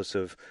 regardless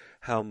of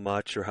how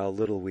much or how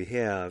little we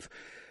have.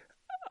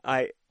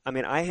 I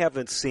mean, I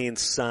haven't seen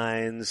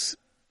signs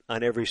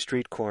on every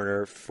street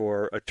corner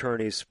for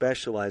attorneys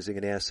specializing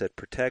in asset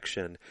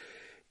protection.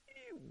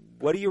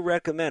 What do you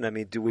recommend? I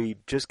mean, do we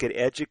just get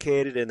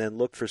educated and then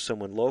look for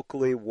someone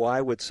locally? Why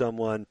would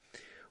someone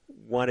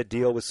want to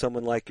deal with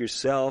someone like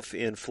yourself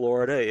in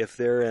Florida if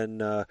they're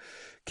in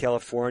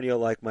California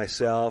like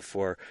myself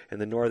or in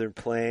the Northern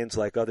Plains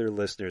like other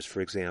listeners, for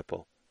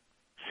example?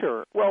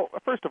 Sure. Well,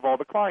 first of all,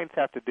 the clients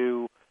have to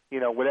do, you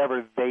know,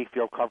 whatever they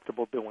feel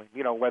comfortable doing,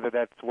 you know, whether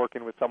that's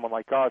working with someone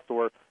like us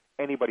or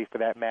anybody for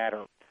that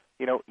matter.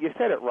 You know, you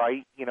said it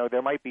right. You know,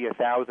 there might be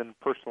 1,000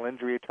 personal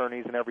injury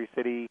attorneys in every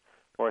city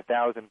or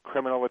 1,000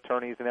 criminal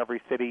attorneys in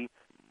every city.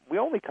 We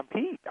only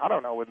compete, I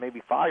don't know, with maybe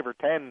 5 or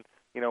 10,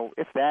 you know,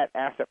 if that,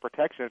 asset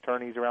protection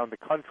attorneys around the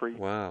country.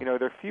 Wow. You know,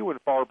 they're few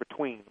and far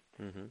between.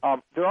 Mm-hmm.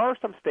 There are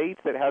some states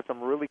that have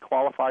some really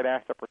qualified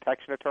asset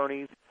protection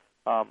attorneys.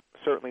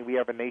 Certainly we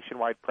have a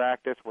nationwide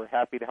practice. We're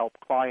happy to help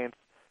clients.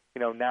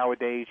 You know,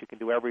 nowadays you can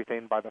do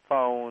everything by the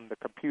phone, the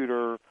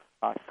computer,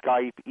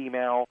 Skype,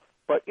 email.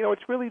 But, you know,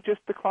 it's really just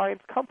the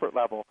client's comfort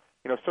level.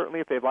 You know, certainly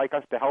if they'd like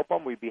us to help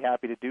them, we'd be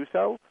happy to do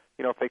so.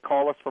 You know, if they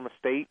call us from a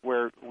state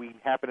where we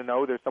happen to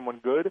know there's someone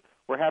good,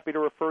 we're happy to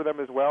refer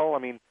them as well. I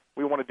mean,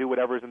 we want to do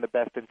whatever's in the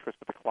best interest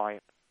of the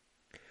client.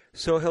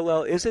 So,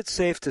 Hillel, is it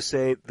safe to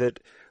say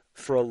that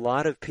for a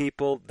lot of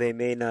people, they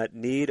may not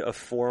need a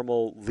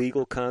formal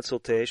legal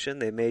consultation?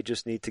 They may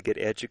just need to get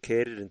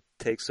educated and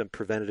take some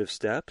preventative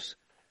steps?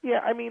 Yeah,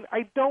 I mean,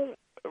 I don't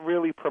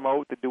really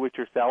promote the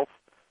do-it-yourself.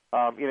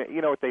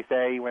 You know what they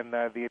say when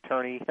the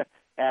attorney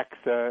acts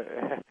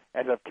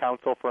as a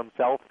counsel for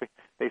himself.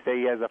 They say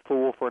he has a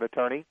fool for an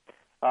attorney.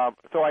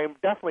 So I am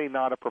definitely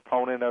not a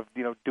proponent of,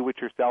 you know,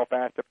 do-it-yourself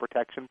asset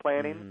protection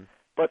planning. Mm-hmm.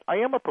 But I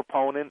am a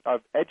proponent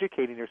of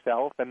educating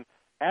yourself. And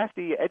after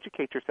you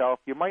educate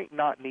yourself, you might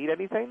not need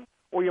anything,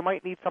 or you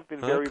might need something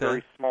very,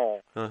 very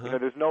small. Uh-huh. You know,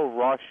 there's no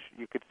rush.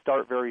 You could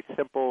start very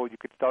simple. You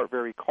could start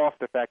very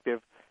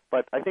cost-effective.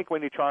 But I think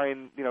when you try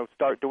and, you know,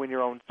 start doing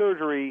your own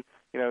surgery,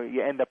 you know,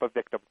 you end up a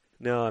victim.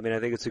 No, I mean,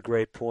 I think it's a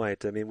great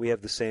point. I mean, we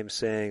have the same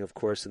saying, of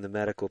course, in the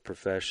medical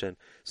profession.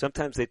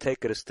 Sometimes they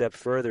take it a step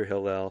further,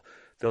 Hillel.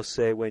 They'll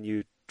say when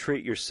you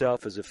treat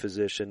yourself as a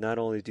physician, not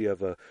only do you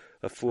have a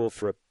fool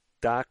for a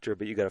doctor,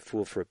 but you got a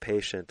fool for a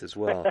patient as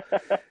well.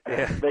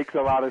 Yeah. Makes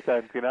a lot of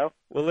sense, you know?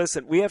 Well,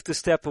 listen, we have to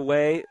step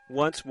away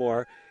once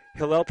more.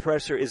 Hillel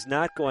Presser is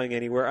not going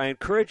anywhere. I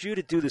encourage you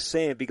to do the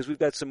same because we've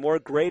got some more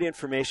great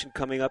information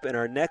coming up in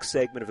our next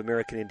segment of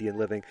American Indian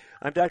Living.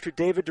 I'm Dr.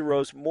 David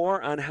DeRose.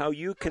 More on how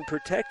you can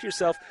protect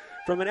yourself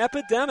from an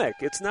epidemic.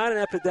 It's not an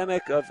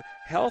epidemic of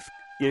health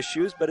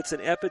issues, but it's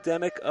an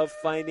epidemic of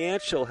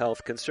financial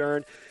health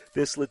concern.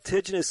 This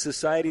litigious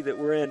society that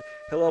we're in,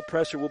 Hillel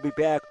Presser will be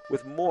back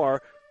with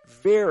more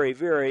very,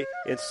 very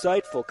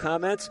insightful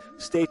comments.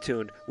 Stay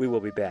tuned. We will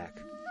be back.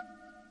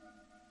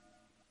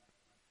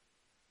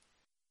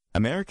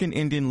 American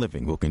Indian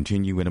Living will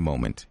continue in a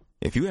moment.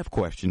 If you have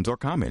questions or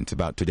comments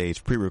about today's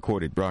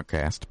pre-recorded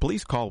broadcast,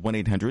 please call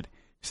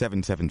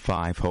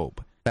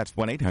 1-800-775-HOPE. That's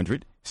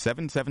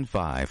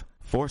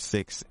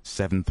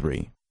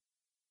 1-800-775-4673.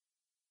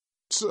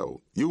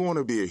 So, you want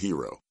to be a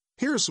hero.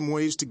 Here are some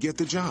ways to get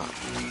the job.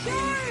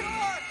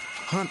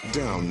 Hunt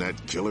down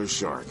that killer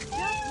shark.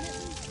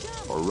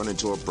 Or run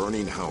into a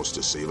burning house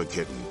to save a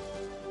kitten.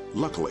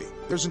 Luckily,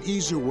 there's an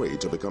easier way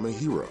to become a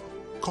hero.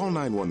 Call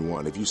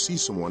 911 if you see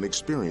someone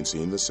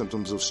experiencing the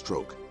symptoms of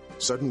stroke,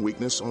 sudden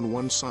weakness on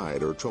one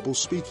side, or trouble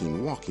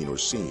speaking, walking, or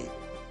seeing.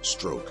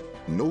 Stroke.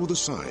 Know the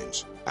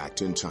signs.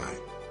 Act in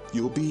time.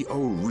 You'll be a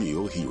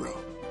real hero.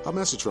 A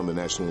message from the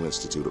National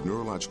Institute of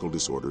Neurological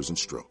Disorders and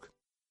Stroke.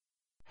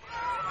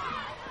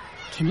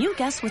 Can you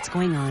guess what's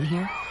going on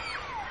here?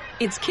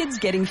 It's kids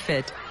getting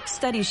fit.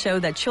 Studies show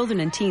that children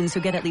and teens who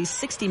get at least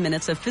 60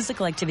 minutes of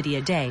physical activity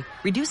a day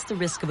reduce the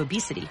risk of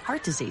obesity,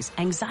 heart disease,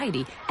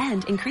 anxiety,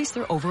 and increase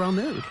their overall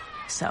mood.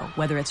 So,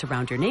 whether it's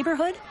around your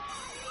neighborhood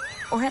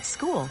or at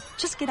school,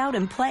 just get out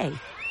and play.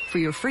 For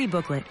your free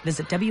booklet,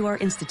 visit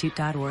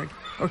wrinstitute.org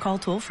or call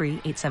toll-free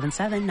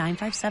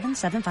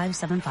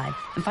 877-957-7575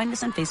 and find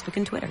us on Facebook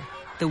and Twitter.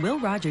 The Will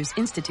Rogers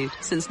Institute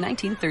since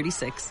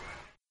 1936.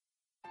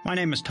 My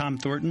name is Tom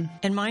Thornton.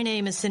 And my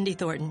name is Cindy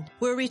Thornton.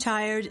 We're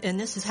retired, and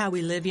this is how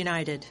we live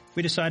United.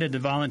 We decided to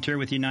volunteer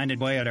with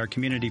United Way at our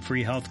community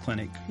free health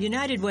clinic.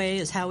 United Way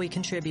is how we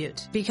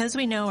contribute, because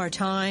we know our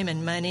time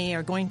and money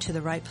are going to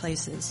the right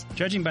places.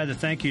 Judging by the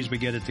thank yous we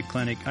get at the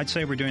clinic, I'd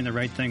say we're doing the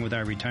right thing with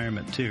our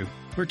retirement, too.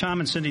 We're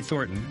Tom and Cindy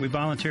Thornton. We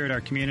volunteer at our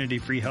community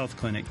free health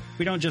clinic.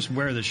 We don't just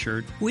wear the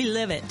shirt. We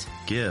live it.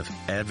 Give,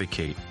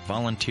 advocate,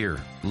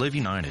 volunteer, live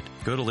United.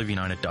 Go to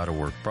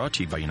liveunited.org. Brought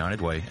to you by United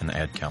Way and the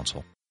Ad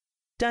Council.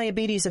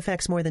 Diabetes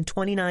affects more than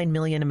 29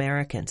 million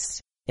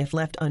Americans. If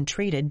left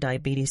untreated,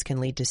 diabetes can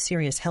lead to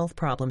serious health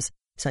problems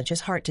such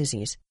as heart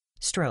disease,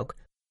 stroke,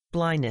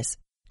 blindness,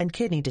 and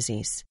kidney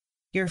disease.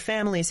 Your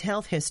family's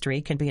health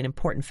history can be an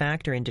important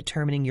factor in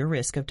determining your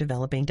risk of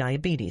developing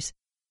diabetes.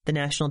 The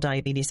National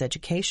Diabetes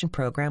Education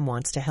Program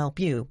wants to help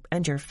you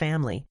and your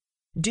family.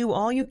 Do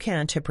all you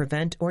can to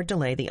prevent or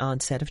delay the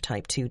onset of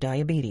type 2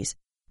 diabetes.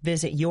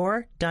 Visit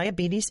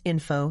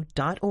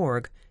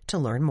yourdiabetesinfo.org to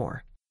learn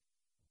more.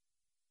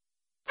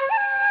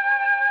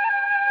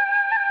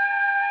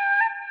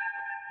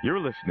 You're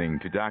listening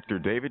to Dr.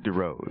 David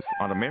DeRose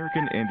on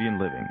American Indian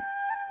Living.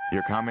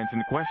 Your comments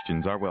and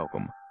questions are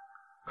welcome.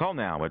 Call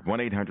now at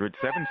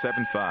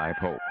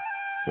 1-800-775-HOPE,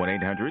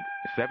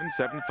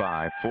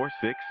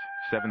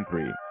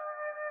 1-800-775-4673.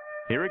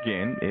 Here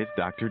again is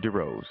Dr.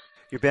 DeRose.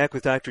 You're back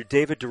with Dr.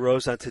 David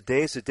DeRose on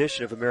today's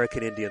edition of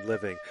American Indian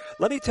Living.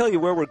 Let me tell you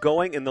where we're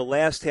going in the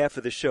last half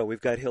of the show.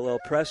 We've got Hillel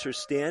Presser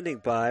standing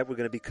by. We're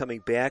going to be coming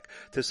back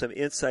to some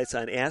insights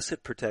on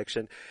asset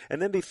protection.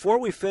 And then before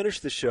we finish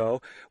the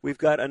show, we've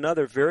got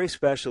another very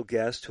special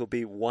guest who'll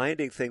be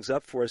winding things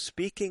up for us,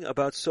 speaking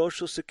about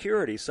Social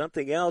Security,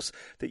 something else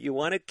that you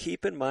want to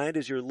keep in mind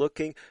as you're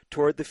looking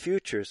toward the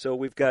future. So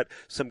we've got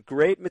some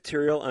great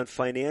material on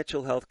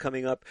financial health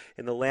coming up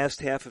in the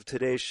last half of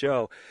today's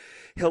show.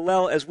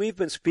 Hillel, as we've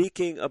been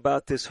speaking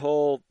about this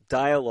whole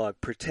dialogue,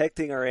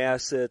 protecting our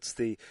assets,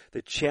 the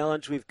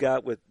challenge we've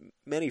got with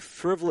many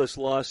frivolous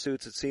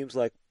lawsuits, it seems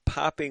like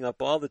popping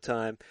up all the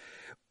time,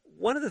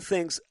 one of the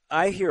things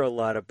I hear a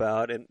lot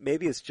about, and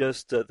maybe it's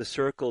just the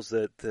circles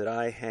that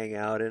I hang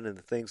out in and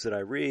the things that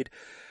I read,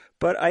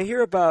 but I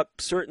hear about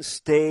certain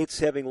states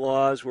having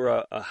laws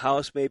where a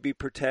house may be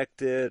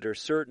protected or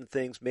certain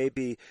things may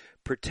be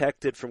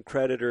protected from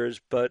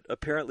creditors, but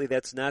apparently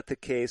that's not the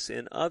case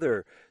in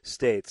other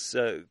states.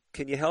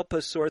 Can you help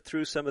us sort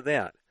through some of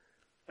that?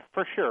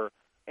 For sure.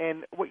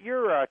 And what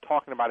you're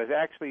talking about is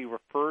actually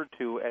referred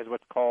to as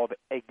what's called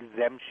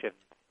exemptions.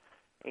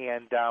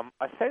 And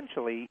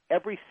essentially,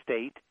 every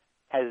state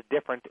has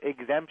different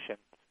exemptions.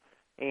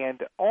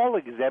 And all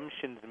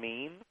exemptions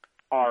mean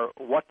are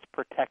what's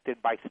protected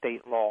by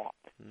state law.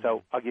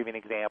 So I'll give you an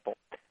example.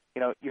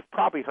 You've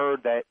probably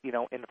heard that,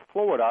 in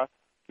Florida,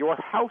 your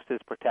house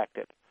is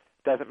protected.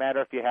 Doesn't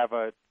matter if you have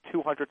a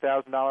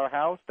 $200,000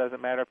 house.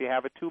 Doesn't matter if you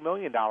have a $2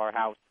 million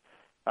house.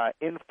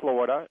 In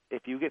Florida,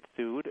 if you get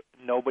sued,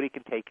 nobody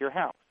can take your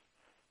house.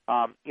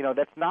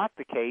 That's not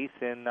the case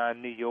in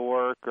New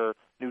York or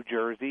New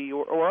Jersey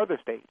or other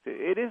states.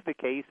 It is the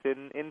case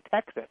in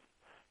Texas.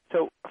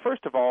 So,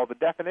 first of all, the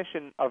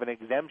definition of an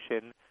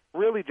exemption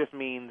really just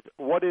means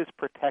what is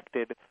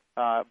protected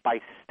by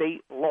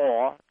state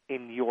law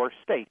in your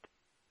state.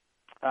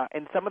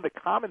 And some of the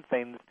common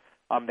things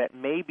that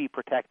may be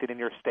protected in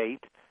your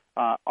state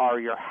are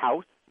your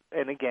house,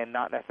 and again,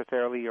 not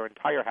necessarily your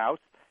entire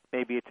house.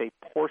 Maybe it's a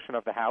portion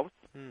of the house,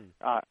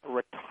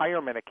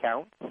 retirement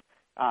accounts,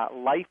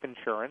 life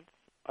insurance,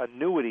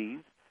 annuities,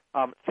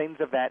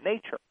 things of that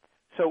nature.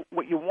 So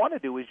what you want to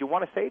do is you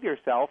want to say to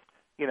yourself,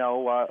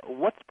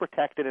 what's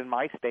protected in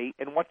my state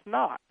and what's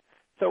not.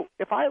 So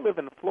if I live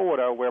in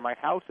Florida where my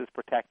house is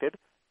protected,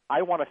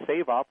 I want to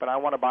save up and I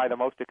want to buy the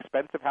most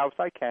expensive house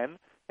I can,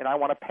 and I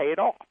want to pay it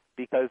off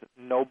because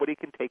nobody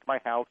can take my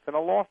house in a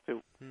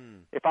lawsuit.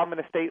 If I'm in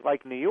a state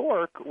like New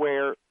York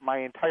where my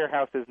entire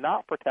house is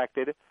not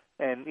protected,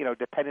 and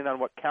depending on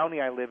what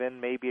county I live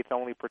in, maybe it's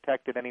only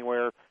protected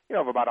anywhere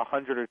of about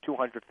 $100,000 or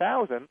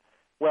 $200,000.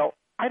 Well,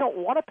 I don't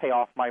want to pay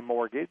off my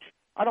mortgage.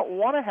 I don't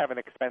want to have an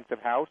expensive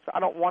house.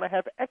 I don't want to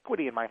have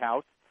equity in my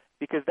house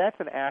because that's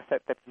an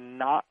asset that's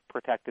not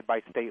protected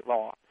by state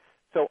law.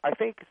 So I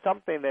think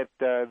something that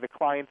the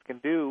clients can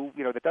do,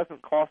 that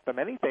doesn't cost them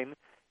anything,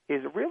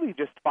 is really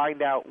just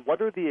find out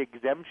what are the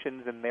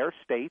exemptions in their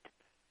state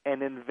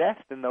and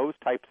invest in those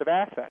types of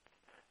assets.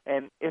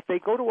 And if they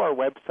go to our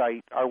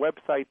website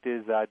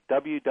is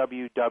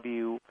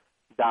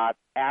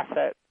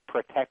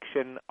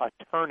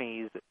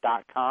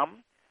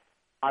www.assetprotectionattorneys.com.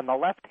 On the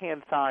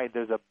left-hand side,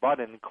 there's a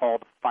button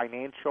called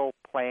Financial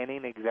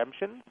Planning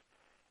Exemptions.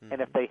 And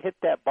if they hit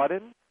that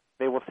button,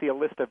 they will see a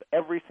list of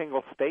every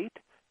single state,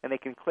 and they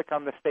can click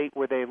on the state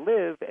where they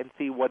live and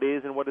see what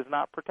is and what is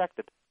not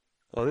protected.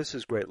 Oh, this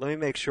is great. Let me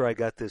make sure I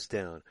got this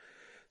down.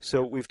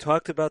 So we've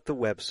talked about the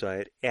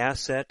website,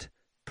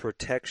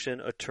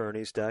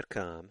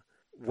 assetprotectionattorneys.com.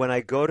 When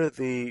I go to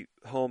the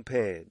home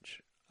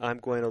page, I'm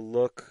going to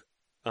look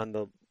on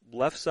the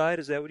left side.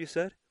 Is that what you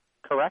said?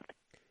 Correct.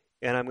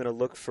 And I'm going to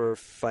look for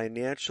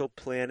financial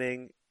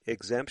planning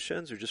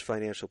exemptions or just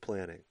financial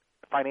planning?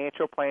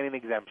 Financial planning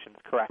exemptions,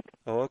 correct.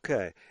 Oh,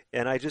 okay.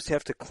 And I just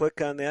have to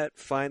click on that,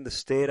 find the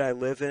state I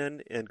live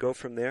in, and go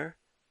from there?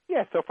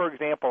 Yeah, so for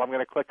example, I'm going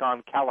to click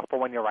on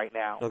California right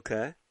now.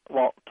 Okay.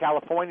 Well,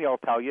 California will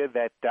tell you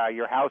that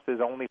your house is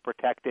only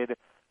protected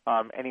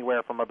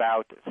anywhere from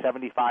about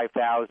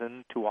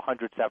 $75,000 to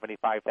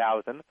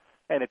 $175,000,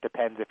 and it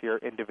depends if you're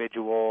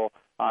individual,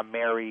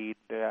 married,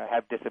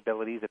 have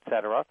disabilities,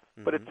 etc.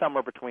 Mm-hmm. But it's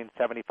somewhere between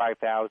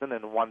 $75,000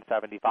 and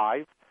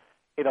 $175,000.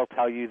 It'll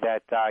tell you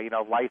that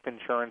life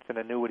insurance and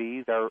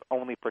annuities are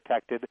only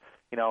protected,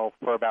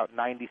 for about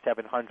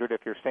 $9,700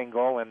 if you're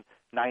single and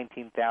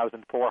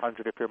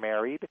 $19,400 if you're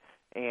married.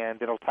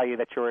 And it'll tell you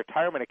that your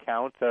retirement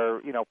accounts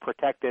are,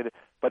 protected,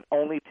 but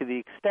only to the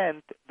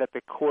extent that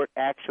the court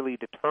actually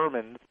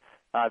determines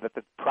that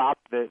the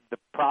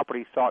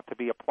property sought to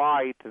be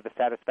applied to the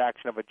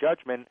satisfaction of a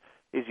judgment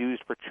is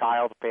used for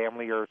child,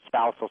 family, or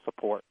spousal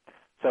support.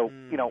 So,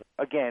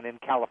 again, in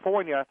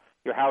California,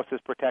 your house is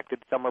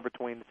protected somewhere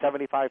between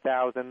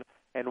 $75,000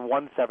 and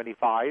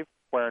 $175,000,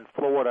 where in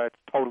Florida it's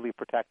totally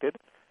protected.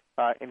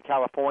 In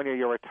California,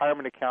 your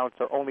retirement accounts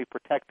are only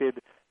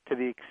protected to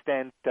the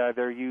extent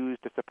they're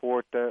used to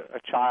support a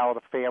child,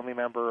 a family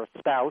member, a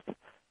spouse,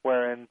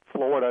 where in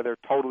Florida they're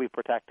totally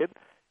protected.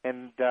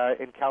 And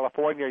in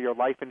California, your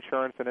life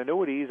insurance and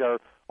annuities are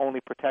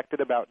only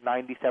protected about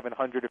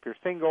 $9,700 if you're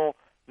single,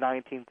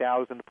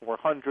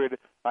 $19,400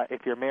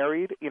 if you're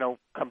married,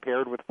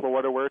 compared with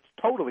Florida where it's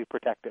totally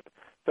protected.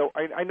 So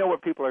I know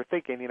what people are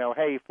thinking,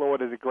 hey,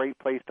 Florida's a great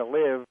place to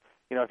live,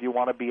 if you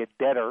want to be a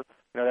debtor.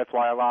 That's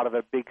why a lot of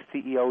the big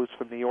CEOs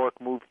from New York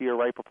move here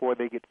right before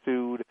they get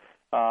sued.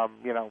 A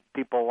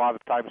lot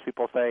of times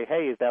people say,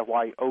 hey, is that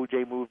why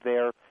OJ moved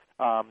there?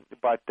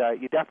 But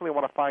you definitely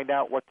want to find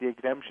out what the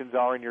exemptions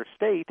are in your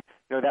state.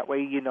 That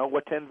way you know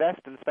what to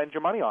invest and spend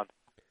your money on.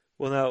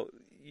 Well, now,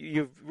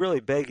 you're really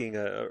begging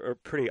a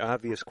pretty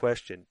obvious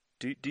question.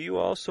 Do you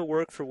also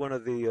work for one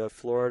of the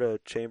Florida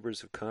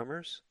Chambers of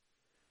Commerce?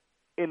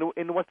 In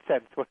what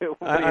sense? What do you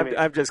mean?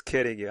 I'm just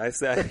kidding you. I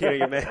said,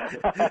 you may...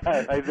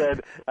 I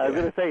was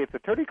going to say, it's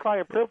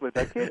attorney-client privilege.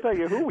 I can't tell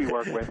you who we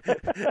work with.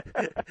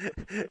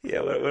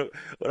 Yeah,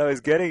 what I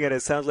was getting at,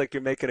 it sounds like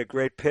you're making a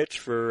great pitch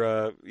for,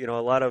 a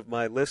lot of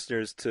my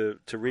listeners to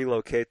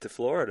relocate to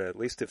Florida, at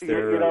least if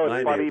they're my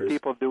it's funny, neighbors.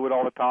 People do it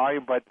all the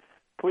time, but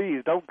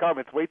please don't come.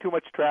 It's way too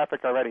much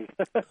traffic already.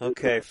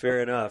 Okay, fair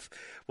enough.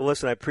 Well,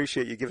 listen, I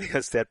appreciate you giving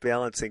us that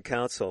balancing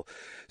counsel.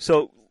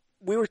 So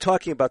we were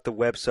talking about the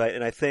website,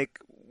 and I think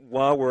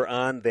while we're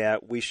on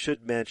that, we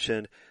should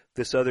mention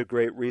this other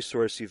great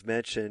resource you've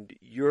mentioned.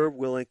 You're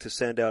willing to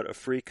send out a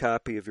free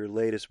copy of your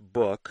latest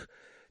book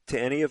to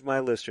any of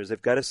my listeners.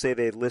 They've got to say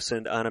they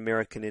listened on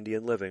American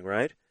Indian Living,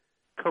 right?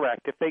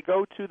 Correct. If they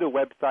go to the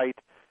website,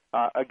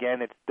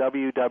 again, it's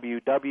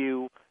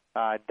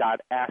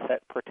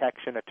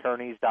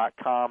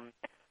www.assetprotectionattorneys.com.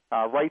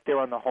 Right there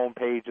on the home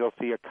page, you'll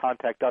see a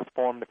Contact Us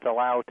form to fill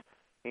out.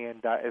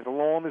 And as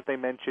long as they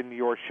mention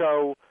your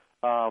show,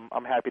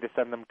 I'm happy to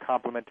send them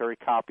complimentary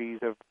copies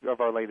of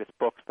our latest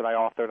books that I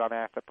authored on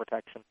asset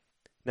protection.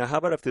 Now, how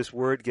about if this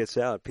word gets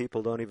out?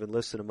 People don't even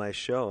listen to my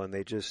show, and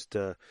they just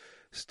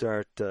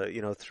start,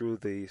 through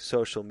the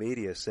social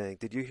media saying,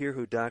 did you hear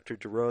who Dr.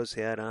 DeRose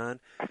had on?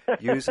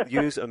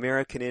 Use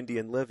American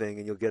Indian Living,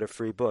 and you'll get a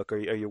free book. Are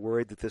you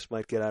worried that this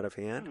might get out of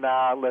hand?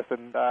 Nah,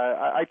 listen,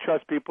 I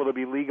trust people to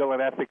be legal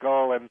and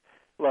ethical, and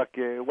look,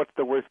 what's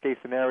the worst-case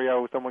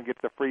scenario? Someone gets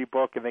a free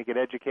book and they get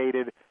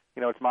educated.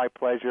 It's my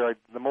pleasure.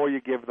 The more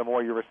you give, the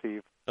more you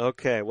receive.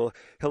 Okay. Well,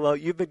 Hillel,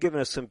 you've been giving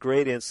us some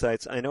great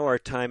insights. I know our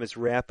time is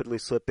rapidly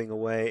slipping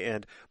away,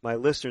 and my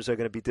listeners are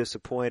going to be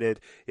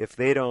disappointed if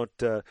they don't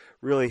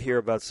really hear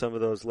about some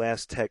of those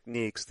last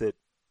techniques that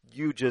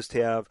you just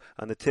have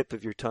on the tip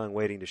of your tongue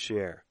waiting to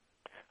share.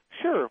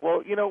 Sure.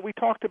 Well, we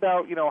talked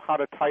about, how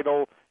to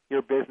title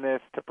your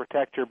business to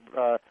protect your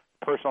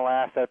personal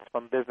assets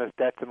from business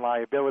debts and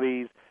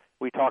liabilities.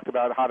 We talked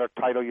about how to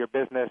title your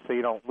business so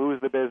you don't lose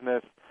the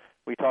business.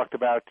 We talked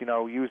about,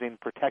 using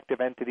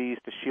protective entities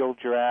to shield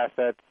your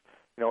assets,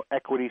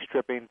 equity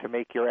stripping to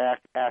make your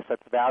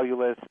assets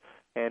valueless,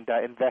 and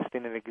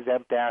investing in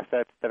exempt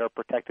assets that are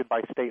protected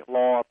by state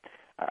law.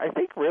 I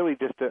think really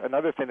just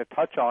another thing to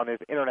touch on is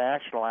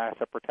international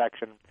asset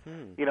protection.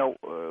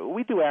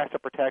 We do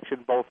asset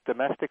protection both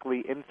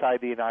domestically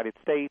inside the United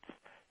States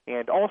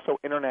and also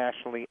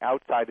internationally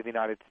outside of the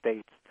United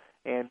States.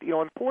 And,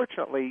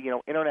 unfortunately,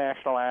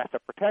 international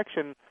asset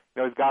protection,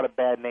 has got a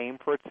bad name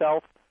for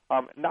itself,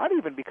 not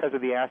even because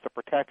of the asset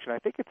protection. I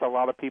think it's a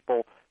lot of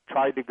people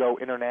tried to go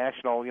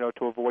international,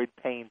 to avoid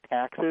paying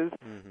taxes.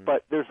 Mm-hmm.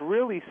 But there's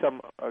really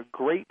some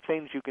great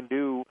things you can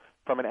do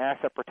from an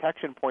asset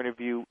protection point of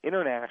view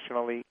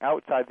internationally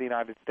outside the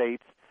United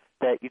States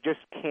that you just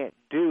can't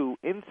do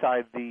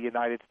inside the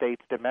United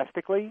States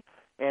domestically.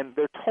 And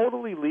they're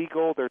totally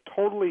legal. They're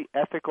totally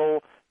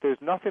ethical. There's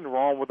nothing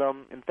wrong with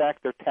them. In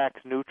fact, they're tax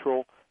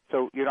neutral,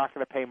 so you're not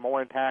going to pay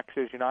more in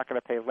taxes. You're not going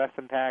to pay less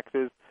in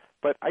taxes.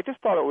 But I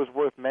just thought it was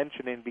worth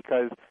mentioning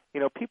because,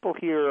 people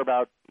hear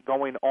about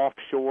going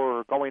offshore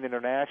or going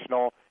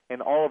international,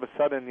 and all of a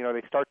sudden,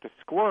 they start to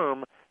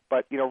squirm.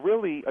 But,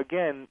 really,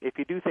 again, if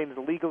you do things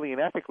legally and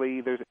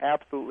ethically, there's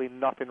absolutely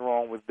nothing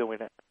wrong with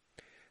doing it.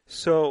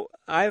 So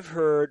I've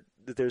heard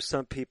that there's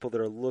some people that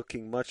are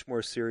looking much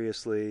more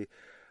seriously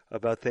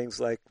about things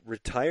like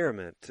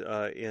retirement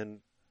in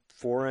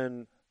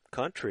foreign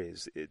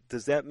countries.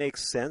 Does that make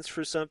sense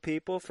for some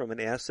people from an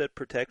asset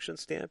protection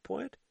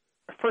standpoint?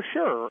 For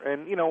sure.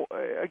 And,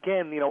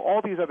 again,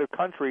 all these other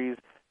countries,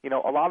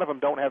 a lot of them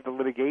don't have the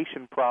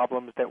litigation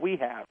problems that we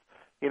have.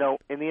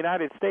 In the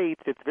United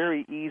States, it's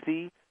very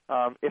easy,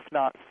 if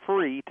not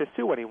free, to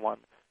sue anyone.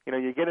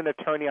 You get an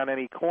attorney on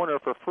any corner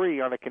for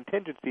free on a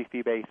contingency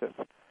fee basis.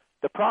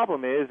 The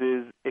problem is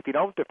if you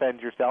don't defend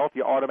yourself,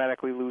 you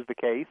automatically lose the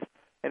case.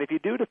 And if you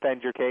do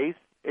defend your case,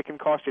 it can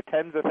cost you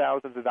tens of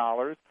thousands of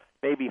dollars,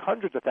 maybe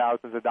hundreds of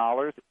thousands of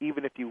dollars,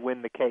 even if you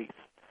win the case.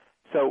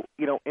 So,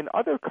 in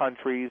other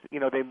countries,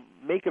 they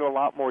make it a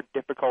lot more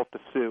difficult to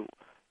sue.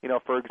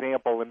 For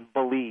example, in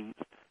Belize,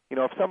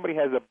 if somebody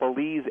has a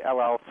Belize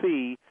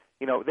LLC,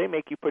 they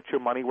make you put your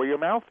money where your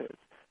mouth is.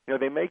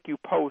 They make you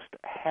post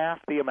half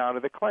the amount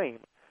of the claim.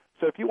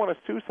 So if you want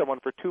to sue someone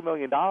for $2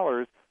 million,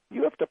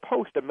 you have to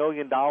post $1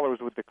 million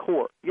with the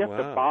court. You have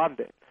to bond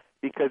it.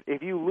 Because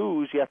if you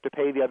lose, you have to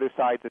pay the other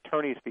side's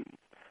attorney's fees.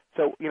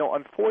 So,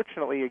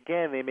 unfortunately,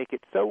 again, they make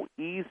it so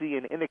easy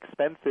and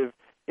inexpensive,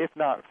 if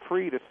not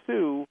free, to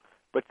sue,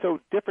 but so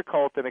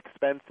difficult and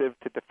expensive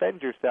to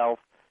defend yourself.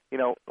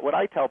 What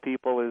I tell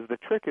people is the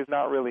trick is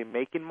not really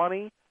making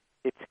money,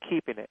 it's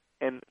keeping it.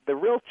 And the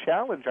real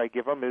challenge I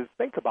give them is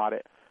think about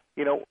it.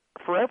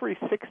 For every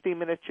 60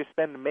 minutes you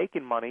spend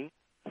making money,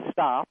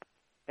 stop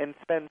and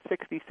spend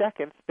 60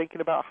 seconds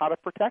thinking about how to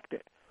protect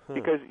it.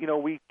 Because,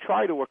 we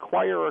try to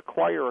acquire,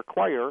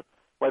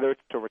 whether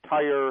it's to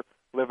retire,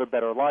 live a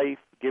better life,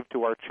 give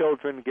to our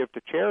children, give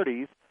to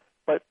charities.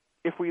 But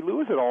if we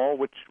lose it all,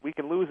 which we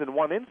can lose in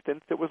one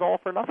instance, it was all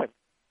for nothing.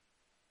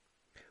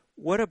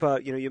 What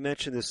about, you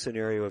mentioned this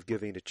scenario of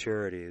giving to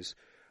charities.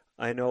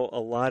 I know a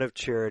lot of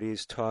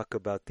charities talk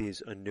about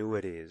these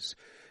annuities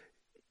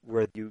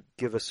where you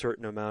give a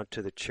certain amount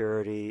to the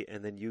charity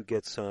and then you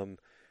get some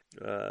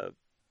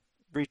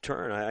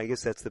return. I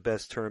guess that's the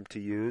best term to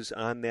use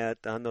on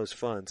those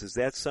funds. Is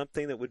that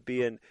something that would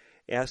be an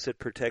asset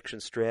protection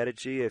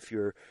strategy if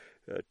you're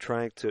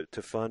trying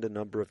to fund a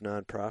number of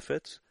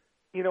nonprofits?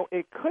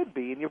 It could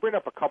be, and you bring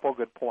up a couple of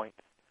good points.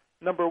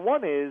 Number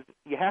one is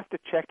you have to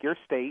check your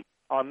state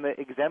on the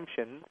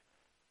exemptions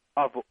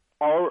of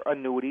are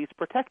annuities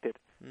protected.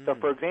 So,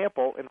 for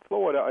example, in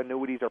Florida,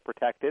 annuities are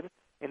protected.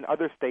 In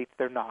other states,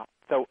 they're not.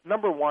 So,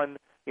 number one,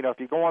 if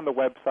you go on the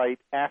website,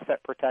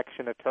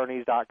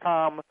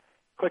 assetprotectionattorneys.com,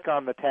 click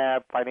on the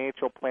tab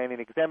Financial Planning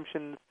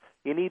Exemptions,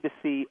 you need to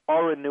see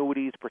are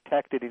annuities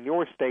protected in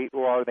your state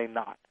or are they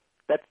not?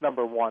 That's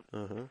number one.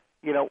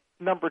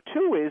 Number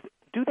two is,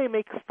 do they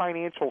make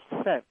financial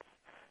sense?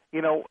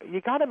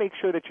 You got to make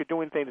sure that you're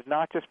doing things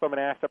not just from an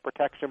asset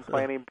protection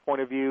planning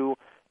point of view,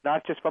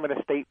 not just from an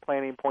estate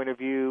planning point of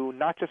view,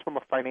 not just from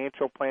a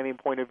financial planning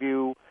point of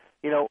view.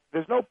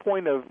 There's no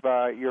point of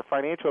your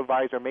financial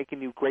advisor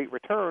making you great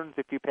returns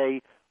if you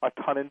pay a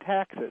ton in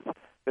taxes.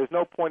 There's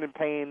no point in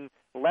paying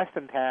less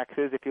in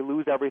taxes if you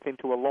lose everything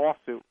to a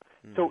lawsuit.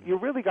 So you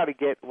really got to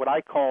get what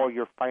I call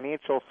your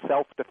financial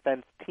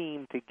self-defense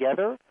team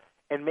together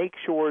and make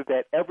sure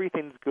that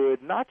everything's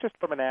good, not just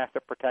from an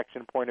asset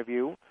protection point of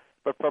view,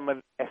 but from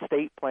an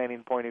estate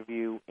planning point of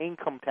view,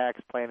 income tax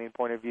planning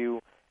point of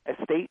view,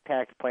 estate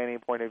tax planning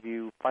point of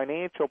view,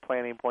 financial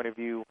planning point of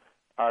view,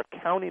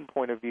 accounting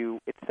point of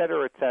view, et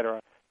cetera, et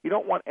cetera. You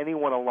don't want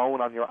anyone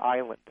alone on your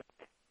island.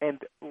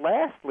 And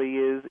lastly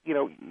is,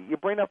 you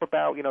bring up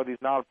about, these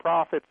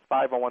nonprofits,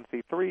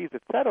 501c3s,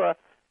 et cetera,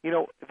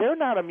 they're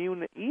not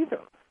immune either.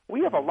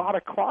 We have a lot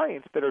of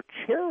clients that are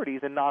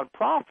charities and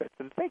nonprofits,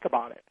 and think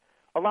about it.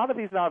 A lot of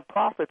these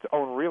nonprofits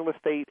own real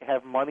estate,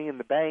 have money in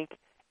the bank,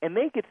 and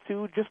they get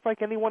sued just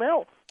like anyone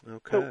else.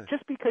 Okay. So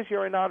just because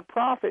you're a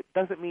nonprofit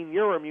doesn't mean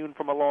you're immune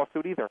from a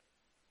lawsuit either.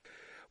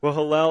 Well,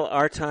 Hillel,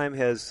 our time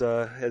has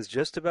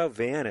just about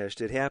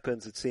vanished. It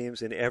happens, it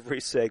seems, in every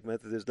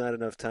segment that there's not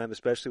enough time,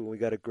 especially when we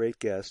got a great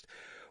guest.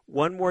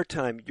 One more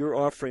time, you're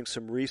offering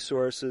some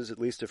resources, at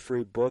least a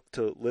free book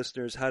to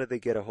listeners. How do they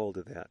get a hold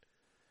of that?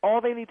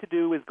 All they need to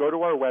do is go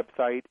to our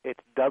website. It's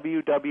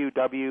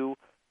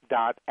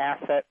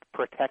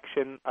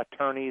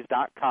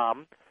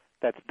www.assetprotectionattorneys.com.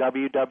 That's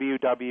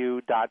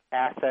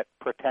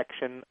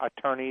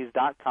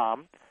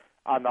www.assetprotectionattorneys.com.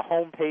 On the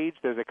home page,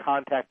 there's a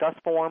Contact Us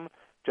form.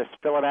 Just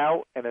fill it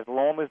out, and as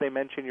long as they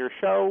mention your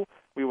show,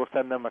 we will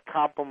send them a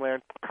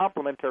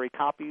complimentary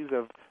copies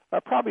of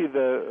probably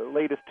the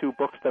latest 2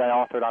 books that I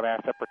authored on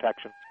asset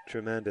protection.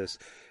 Tremendous.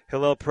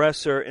 Hillel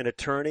Presser, an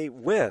attorney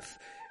with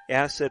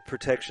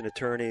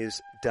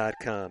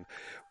AssetProtectionAttorneys.com.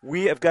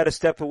 We have got to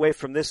step away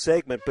from this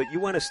segment, but you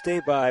want to stay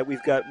by.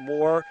 We've got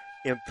more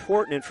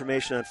important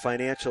information on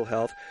financial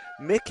health.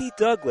 Mickey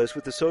Douglas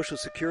with the Social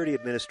Security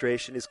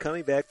Administration is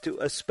coming back to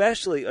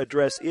especially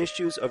address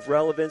issues of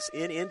relevance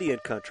in Indian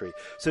country.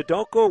 So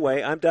don't go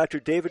away. I'm Dr.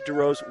 David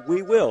DeRose.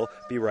 We will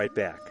be right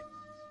back.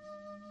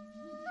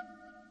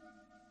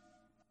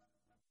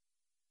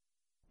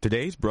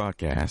 Today's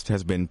broadcast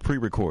has been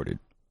pre-recorded.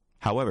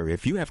 However,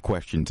 if you have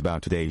questions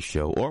about today's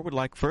show or would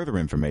like further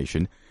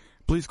information,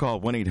 please call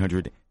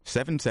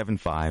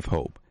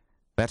 1-800-775-HOPE.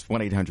 That's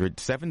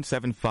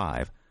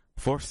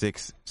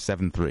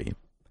 1-800-775-4673.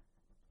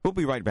 We'll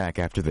be right back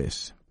after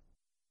this.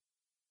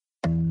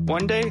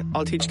 One day,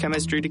 I'll teach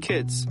chemistry to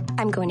kids.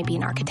 I'm going to be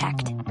an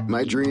architect.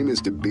 My dream is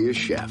to be a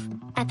chef.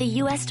 At the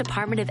U.S.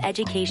 Department of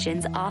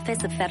Education's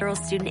Office of Federal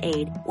Student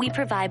Aid, we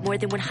provide more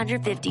than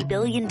 $150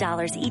 billion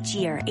each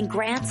year in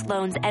grants,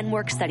 loans, and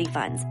work-study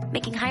funds,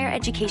 making higher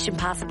education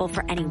possible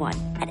for anyone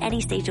at any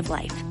stage of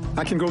life.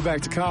 I can go back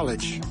to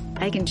college.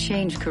 I can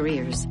change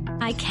careers.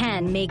 I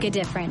can make a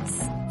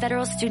difference.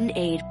 Federal Student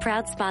Aid,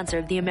 proud sponsor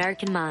of the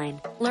American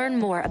Mind. Learn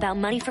more about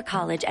money for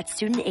college at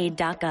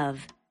studentaid.gov.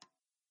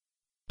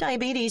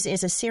 Diabetes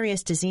is a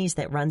serious disease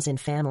that runs in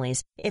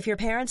families. If your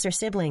parents or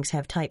siblings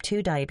have type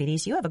 2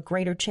 diabetes, you have a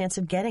greater chance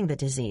of getting the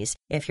disease.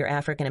 If you're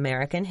African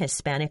American,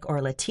 Hispanic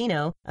or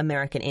Latino,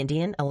 American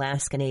Indian,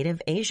 Alaska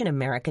Native, Asian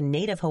American,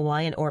 Native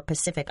Hawaiian, or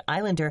Pacific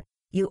Islander,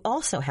 you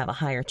also have a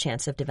higher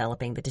chance of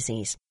developing the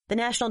disease. The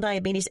National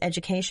Diabetes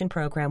Education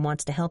Program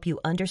wants to help you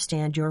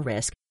understand your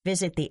risk.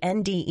 Visit the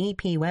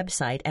NDEP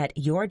website at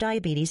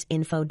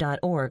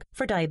yourdiabetesinfo.org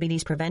for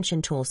diabetes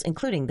prevention tools,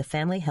 including the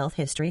Family Health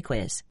History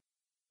Quiz.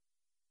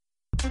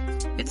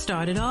 It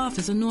started off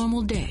as a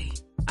normal day.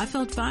 I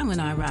felt fine when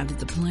I arrived at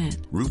the plant.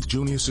 Ruth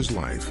Junius's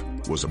life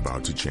was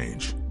about to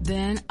change.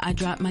 Then I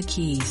dropped my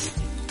keys.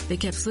 They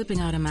kept slipping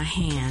out of my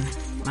hand.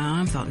 My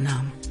arm felt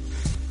numb.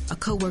 A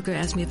coworker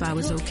asked me if I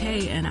was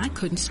okay, and I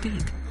couldn't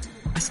speak.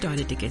 I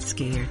started to get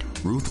scared.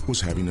 Ruth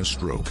was having a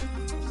stroke.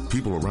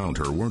 People around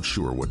her weren't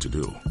sure what to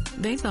do.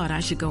 They thought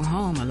I should go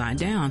home or lie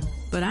down,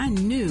 but I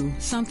knew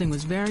something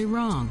was very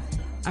wrong.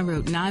 I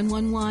wrote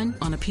 911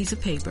 on a piece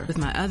of paper with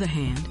my other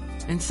hand,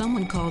 and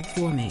someone called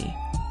for me.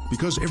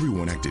 Because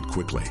everyone acted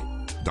quickly,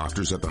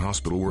 doctors at the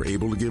hospital were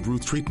able to give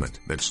Ruth treatment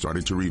that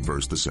started to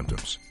reverse the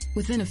symptoms.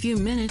 Within a few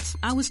minutes,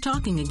 I was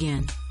talking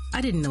again. I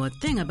didn't know a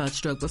thing about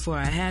stroke before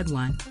I had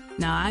one.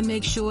 Now I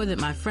make sure that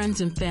my friends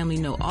and family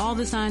know all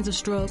the signs of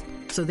stroke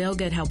so they'll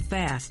get help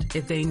fast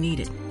if they need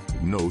it.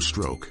 No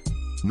stroke.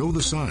 Know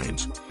the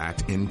signs.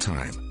 Act in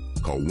time.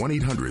 Call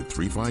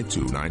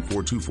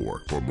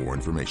 1-800-352-9424 for more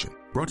information.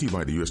 Brought to you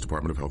by the U.S.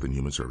 Department of Health and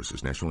Human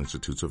Services, National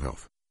Institutes of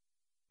Health.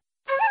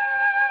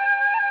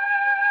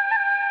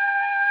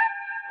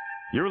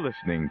 You're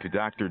listening to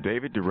Dr.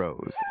 David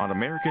DeRose on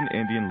American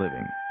Indian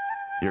Living.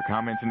 Your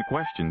comments and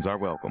questions are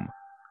welcome.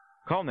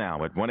 Call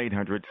now at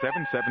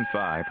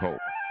 1-800-775-HOPE,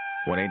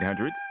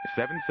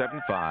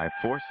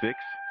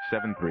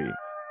 1-800-775-4673.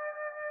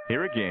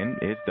 Here again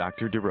is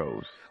Dr.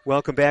 DeRose.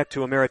 Welcome back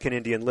to American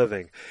Indian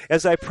Living.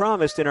 As I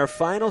promised, in our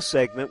final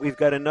segment, we've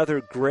got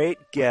another great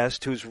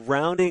guest who's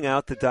rounding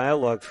out the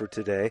dialogue for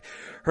today.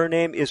 Her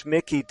name is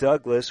Mickey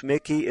Douglas.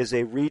 Mickey is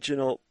a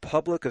regional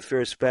public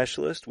affairs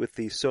specialist with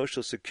the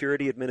Social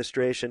Security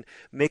Administration.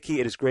 Mickey,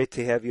 it is great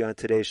to have you on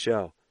today's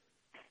show.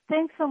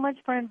 Thanks so much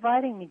for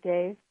inviting me,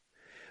 Dave.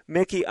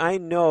 Mickey, I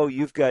know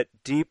you've got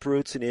deep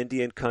roots in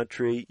Indian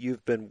country.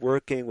 You've been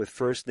working with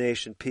First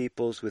Nation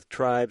peoples, with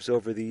tribes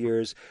over the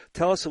years.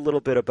 Tell us a little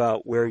bit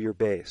about where you're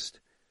based.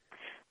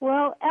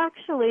 Well,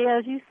 actually,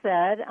 as you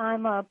said,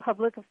 I'm a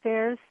public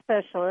affairs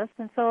specialist,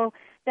 and so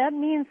that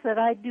means that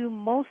I do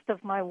most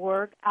of my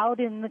work out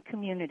in the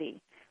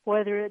community,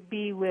 whether it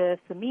be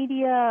with the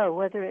media or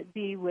whether it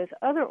be with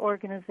other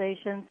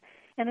organizations,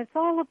 and it's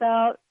all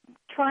about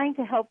trying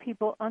to help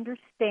people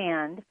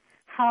understand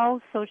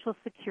how Social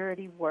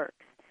Security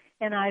works.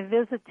 And I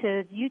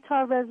visited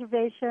Utah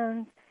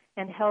reservations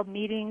and held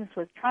meetings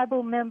with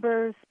tribal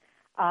members.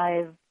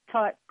 I've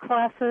taught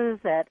classes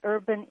at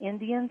urban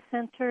Indian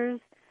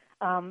centers.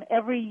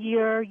 Every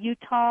year,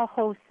 Utah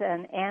hosts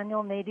an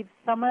annual Native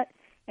Summit,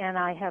 and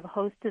I have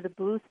hosted a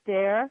booth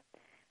there.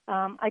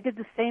 I did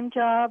the same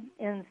job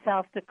in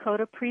South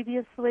Dakota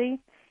previously,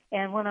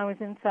 and when I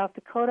was in South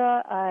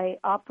Dakota, I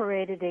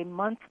operated a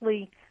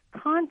monthly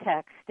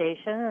contact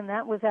station, and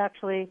that was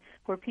actually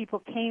where people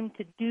came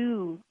to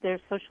do their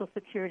Social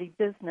Security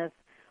business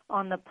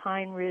on the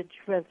Pine Ridge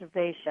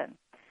Reservation.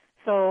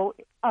 So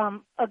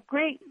a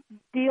great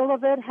deal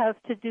of it has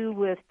to do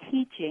with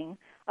teaching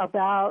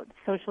about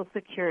Social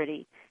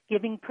Security,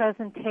 giving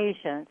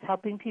presentations,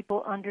 helping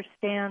people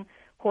understand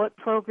what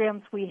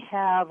programs we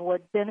have,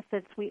 what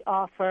benefits we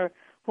offer,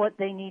 what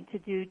they need to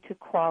do to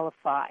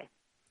qualify.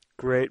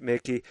 great,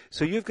 Mickey.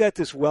 So you've got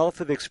this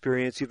wealth of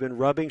experience. You've been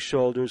rubbing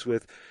shoulders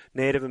with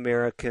Native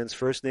Americans,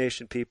 First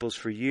Nation peoples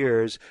for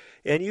years,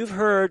 and you've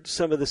heard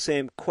some of the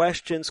same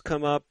questions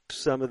come up,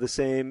 some of the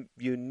same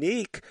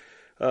unique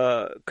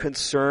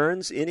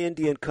concerns in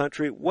Indian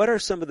country. What are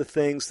some of the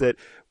things that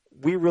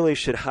we really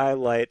should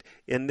highlight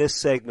in this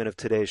segment of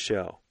today's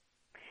show?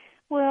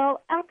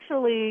 Well,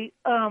 actually,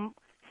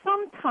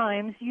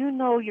 sometimes you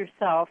know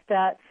yourself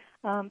that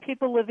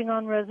people living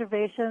on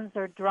reservations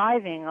are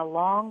driving a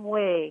long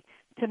way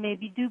to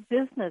maybe do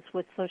business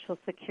with Social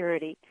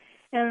Security.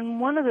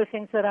 And one of the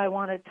things that I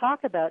want to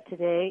talk about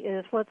today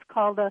is what's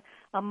called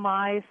a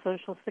My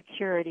Social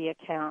Security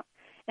account.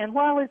 And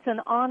while it's an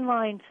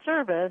online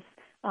service,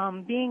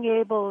 being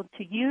able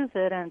to use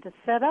it and to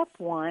set up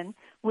one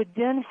would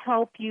then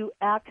help you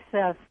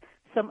access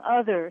some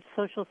other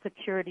Social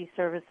Security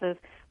services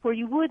where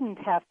you wouldn't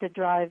have to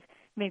drive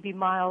maybe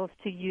miles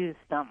to use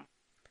them.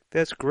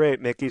 That's great,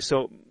 Mickey.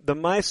 So the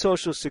My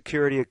Social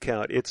Security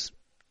account, it's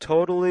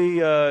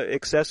totally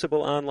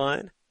accessible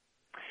online?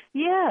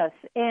 Yes,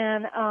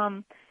 and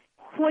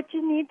what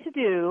you need to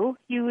do,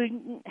 you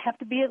would have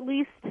to be at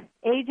least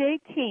age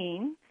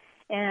 18,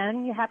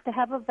 and you have to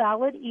have a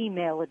valid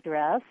email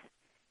address,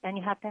 and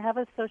you have to have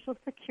a Social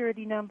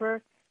Security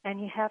number, and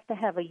you have to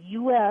have a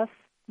U.S.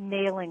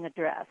 mailing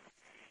address.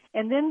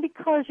 And then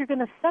because you're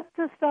going to set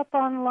this up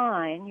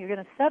online, you're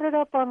going to set it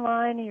up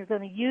online and you're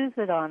going to use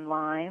it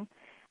online,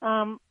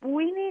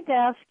 we need to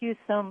ask you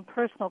some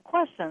personal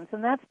questions.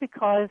 And that's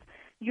because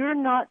you're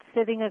not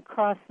sitting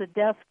across the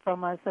desk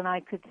from us and I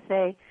could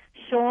say,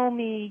 show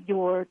me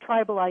your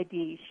tribal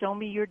ID, show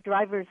me your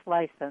driver's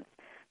license.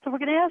 So we're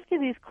going to ask you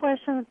these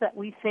questions that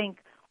we think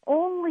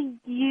only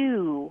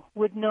you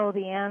would know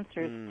the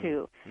answers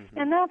to. Mm-hmm.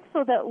 And that's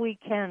so that we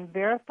can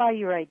verify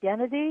your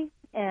identity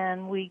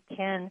and we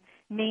can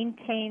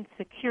maintain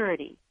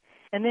security.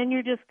 And then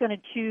you're just going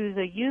to choose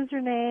a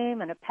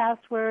username and a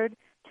password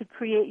to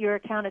create your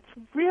account.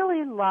 It's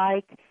really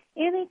like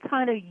any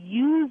kind of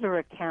user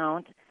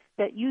account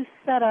that you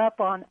set up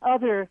on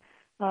other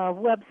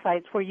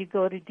websites where you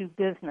go to do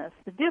business.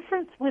 The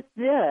difference with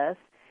this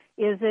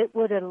is it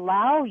would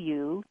allow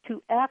you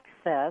to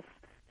access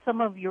some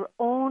of your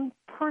own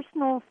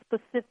personal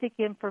specific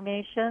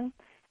information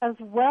as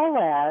well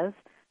as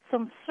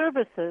some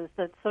services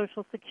that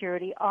Social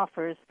Security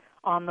offers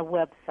on the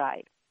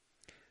website.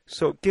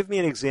 So give me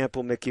an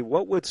example, Mickey.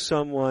 What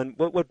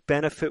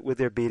benefit would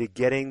there be to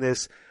getting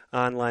this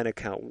online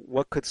account?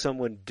 What could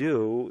someone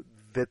do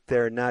that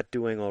they're not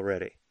doing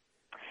already?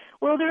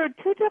 Well, there are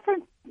two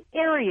different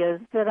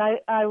areas that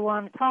I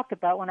want to talk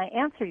about when I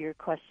answer your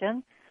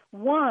question.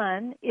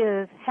 One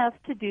has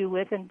to do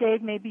with, and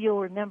Dave, maybe you'll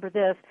remember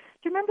this.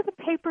 Do you remember the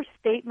paper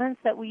statements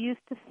that we used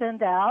to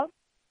send out?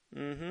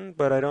 Mm-hmm,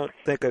 but I don't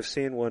think I've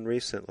seen one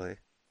recently.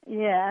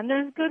 Yeah, and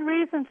there's good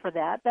reason for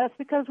that. That's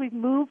because we've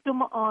moved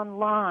them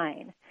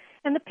online.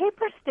 And the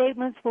paper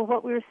statements were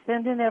what we were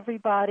sending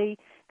everybody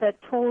that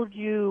told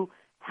you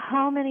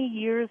how many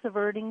years of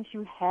earnings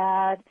you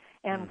had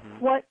and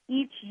what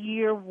each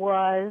year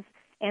was.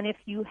 And if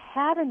you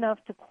had enough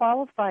to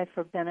qualify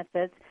for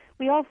benefits,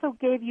 we also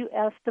gave you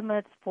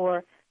estimates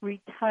for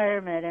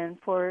retirement and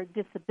for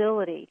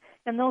disability.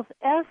 And those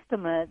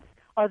estimates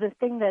are the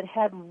thing that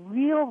had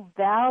real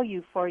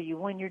value for you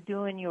when you're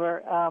doing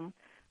your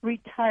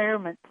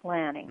retirement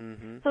planning.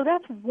 Mm-hmm. So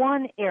that's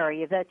one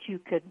area that you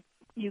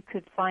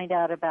could find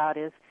out about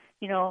is,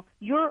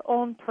 your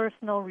own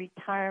personal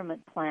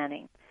retirement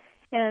planning.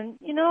 And,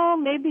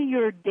 maybe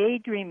you're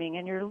daydreaming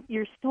and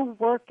you're still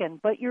working,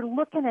 but you're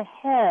looking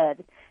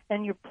ahead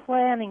and you're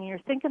planning. You're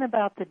thinking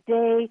about the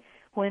day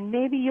when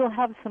maybe you'll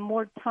have some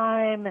more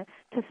time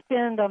to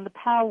spend on the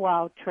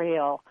powwow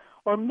trail.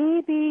 Or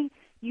maybe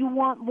you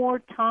want more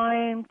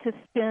time to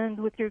spend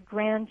with your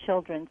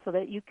grandchildren so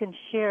that you can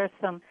share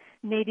some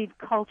native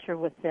culture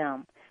with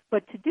them.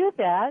 But to do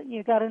that,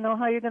 you got to know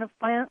how you're going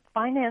to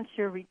finance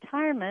your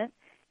retirement,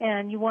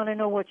 and you want to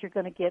know what you're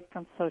going to get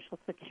from Social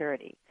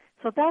Security.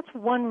 So that's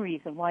one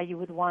reason why you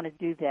would want to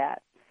do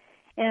that.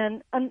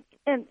 And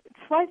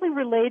slightly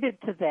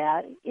related to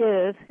that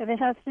is, and it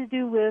has to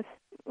do with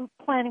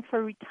planning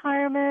for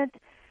retirement,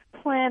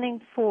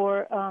 planning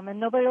for, and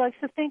nobody likes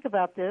to think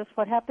about this,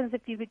 what happens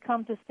if you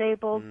become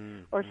disabled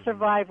or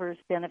survivor's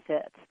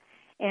benefits.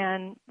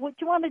 And what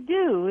you want to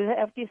do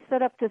after you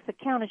set up this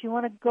account is you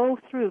want to go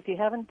through, if you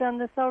haven't done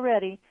this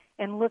already,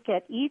 and look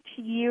at each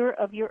year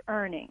of your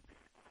earnings.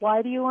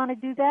 Why do you want to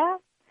do that?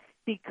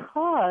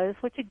 Because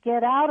what you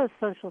get out of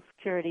Social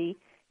Security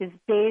is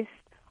based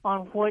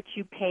on what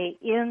you pay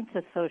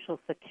into Social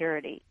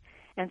Security.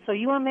 And so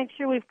you want to make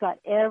sure we've got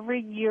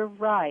every year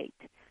right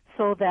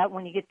so that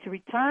when you get to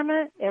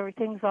retirement,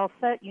 everything's all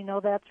set,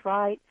 that's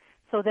right,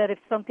 so that if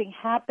something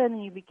happened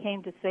and you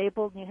became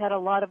disabled and you had a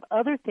lot of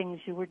other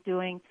things you were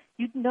doing,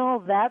 you'd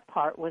know that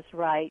part was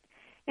right.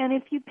 And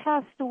if you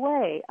passed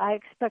away, I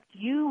expect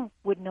you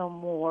would know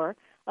more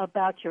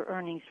about your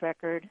earnings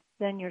record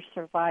than your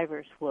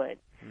survivors would.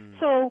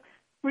 So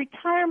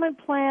retirement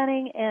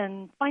planning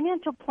and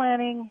financial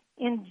planning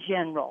in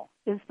general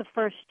is the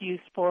first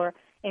use for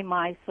a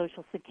My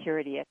Social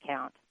Security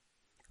account.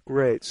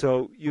 Great.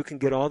 So you can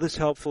get all this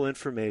helpful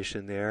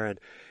information there. And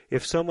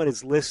if someone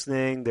is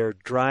listening, they're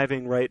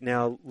driving right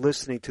now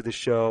listening to the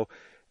show,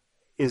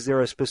 is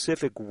there a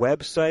specific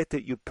website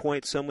that you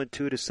point someone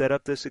to set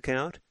up this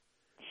account?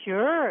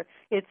 Sure.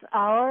 It's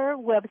our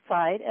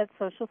website at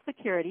Social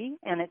Security,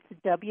 and it's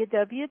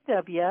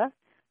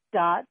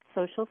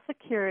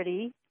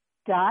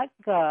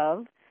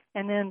www.socialsecurity.gov,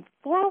 and then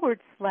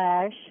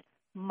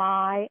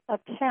 /my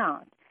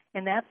account.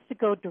 And that's to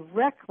go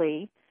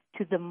directly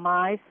to the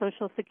My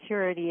Social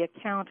Security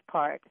account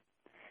card.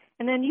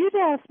 And then you'd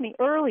asked me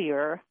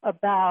earlier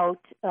about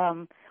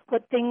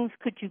what things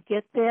could you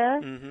get there.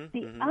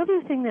 The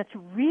other thing that's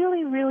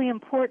really, really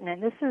important,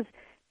 and this is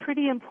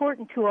pretty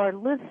important to our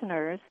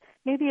listeners,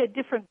 maybe a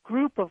different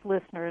group of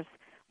listeners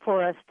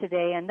for us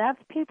today, and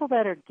that's people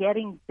that are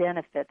getting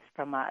benefits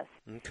from us.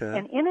 Okay.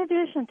 And in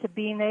addition to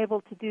being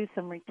able to do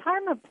some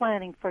retirement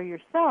planning for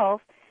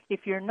yourself,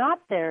 if you're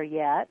not there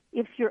yet,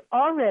 if you're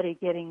already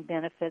getting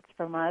benefits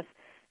from us,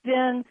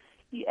 then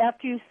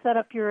after you set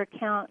up your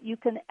account, you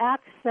can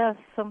access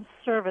some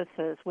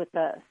services with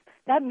us.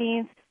 That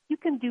means you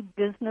can do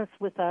business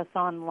with us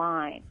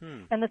online.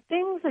 And the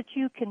things that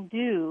you can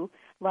do,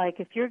 like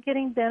if you're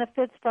getting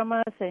benefits from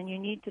us and you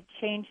need to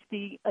change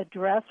the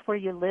address where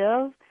you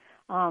live,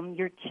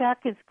 your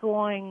check is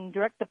going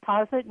direct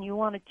deposit and you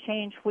want to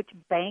change which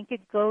bank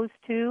it goes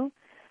to.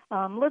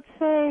 Let's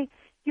say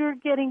you're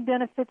getting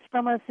benefits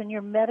from us and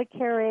you're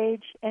Medicare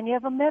age and you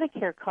have a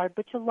Medicare card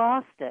but you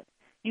lost it.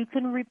 You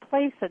can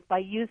replace it by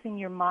using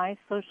your My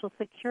Social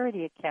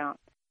Security account.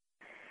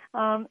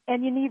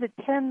 And you need a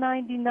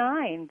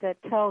 1099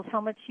 that tells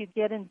how much you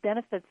get in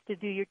benefits to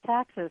do your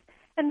taxes,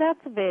 and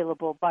that's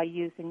available by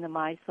using the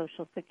My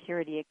Social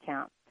Security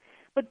account.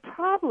 But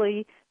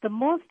probably the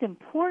most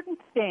important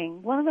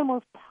thing, one of the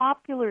most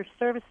popular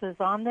services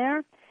on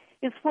there,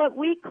 is what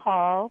we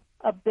call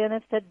a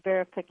benefit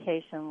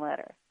verification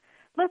letter.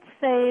 Let's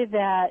say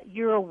that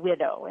you're a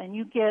widow and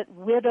you get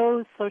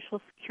widow's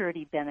Social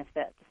Security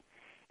benefits.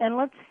 And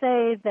let's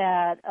say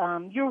that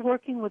you're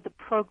working with a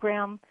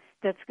program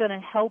that's going to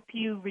help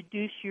you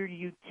reduce your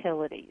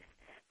utilities.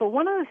 But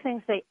one of the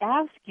things they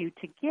ask you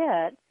to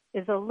get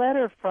is a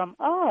letter from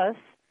us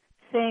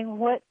saying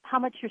how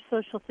much your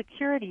Social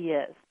Security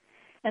is.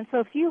 And so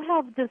if you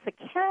have this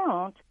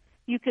account,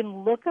 you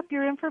can look up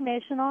your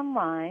information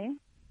online,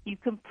 you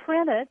can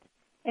print it,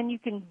 and you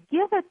can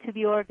give it to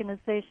the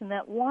organization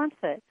that wants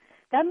it.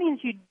 That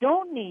means you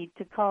don't need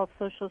to call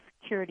Social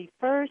Security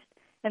first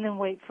and then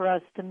wait for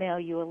us to mail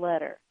you a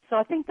letter. So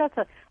I think that's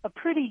a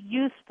pretty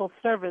useful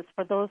service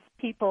for those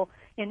people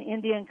in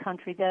Indian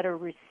country that are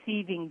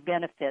receiving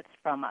benefits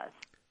from us.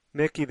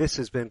 Mickey, this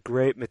has been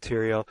great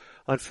material.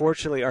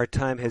 Unfortunately, our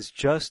time has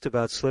just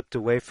about slipped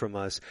away from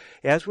us.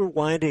 As we're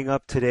winding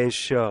up today's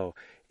show,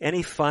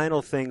 any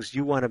final things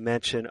you want to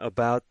mention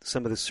about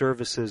some of the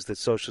services that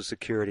Social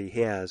Security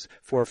has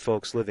for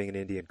folks living in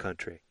Indian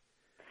country?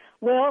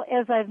 Well,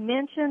 as I've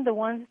mentioned, the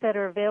ones that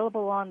are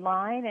available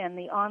online and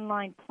the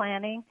online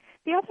planning.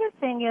 The other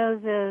thing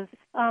is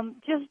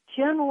just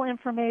general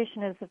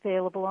information is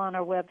available on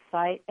our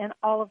website, and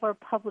all of our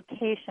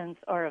publications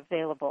are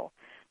available.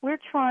 We're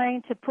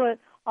trying to put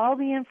all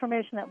the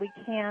information that we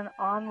can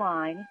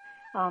online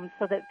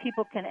so that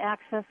people can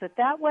access it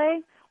that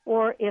way,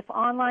 or if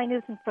online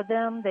isn't for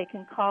them, they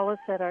can call us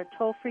at our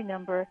toll-free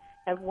number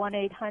at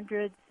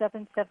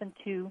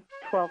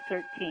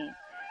 1-800-772-1213.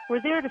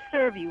 We're there to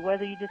serve you,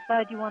 whether you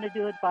decide you want to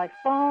do it by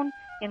phone,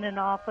 in an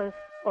office,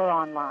 or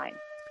online.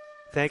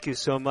 Thank you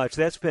so much.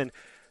 That's been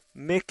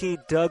Mickey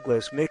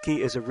Douglas.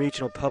 Mickey is a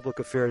regional public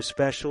affairs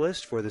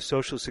specialist for the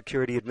Social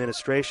Security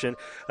Administration.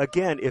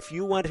 Again, if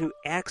you want to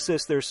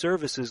access their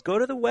services, go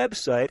to the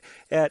website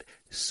at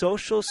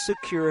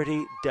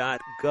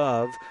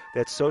socialsecurity.gov.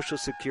 That's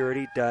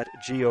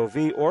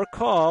socialsecurity.gov, or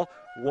call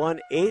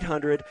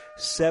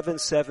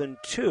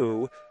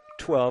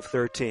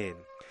 1-800-772-1213.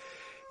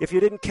 If you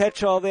didn't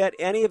catch all that,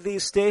 any of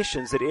these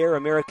stations that air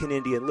American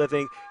Indian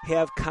Living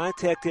have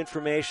contact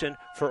information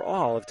for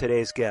all of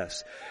today's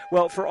guests.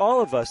 Well, for all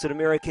of us at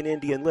American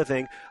Indian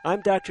Living,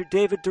 I'm Dr.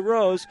 David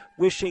DeRose,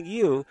 wishing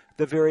you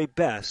the very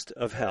best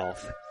of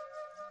health.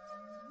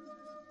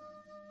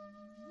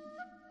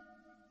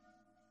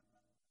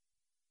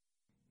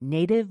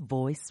 Native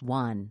Voice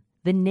One,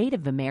 the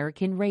Native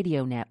American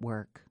Radio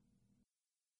Network.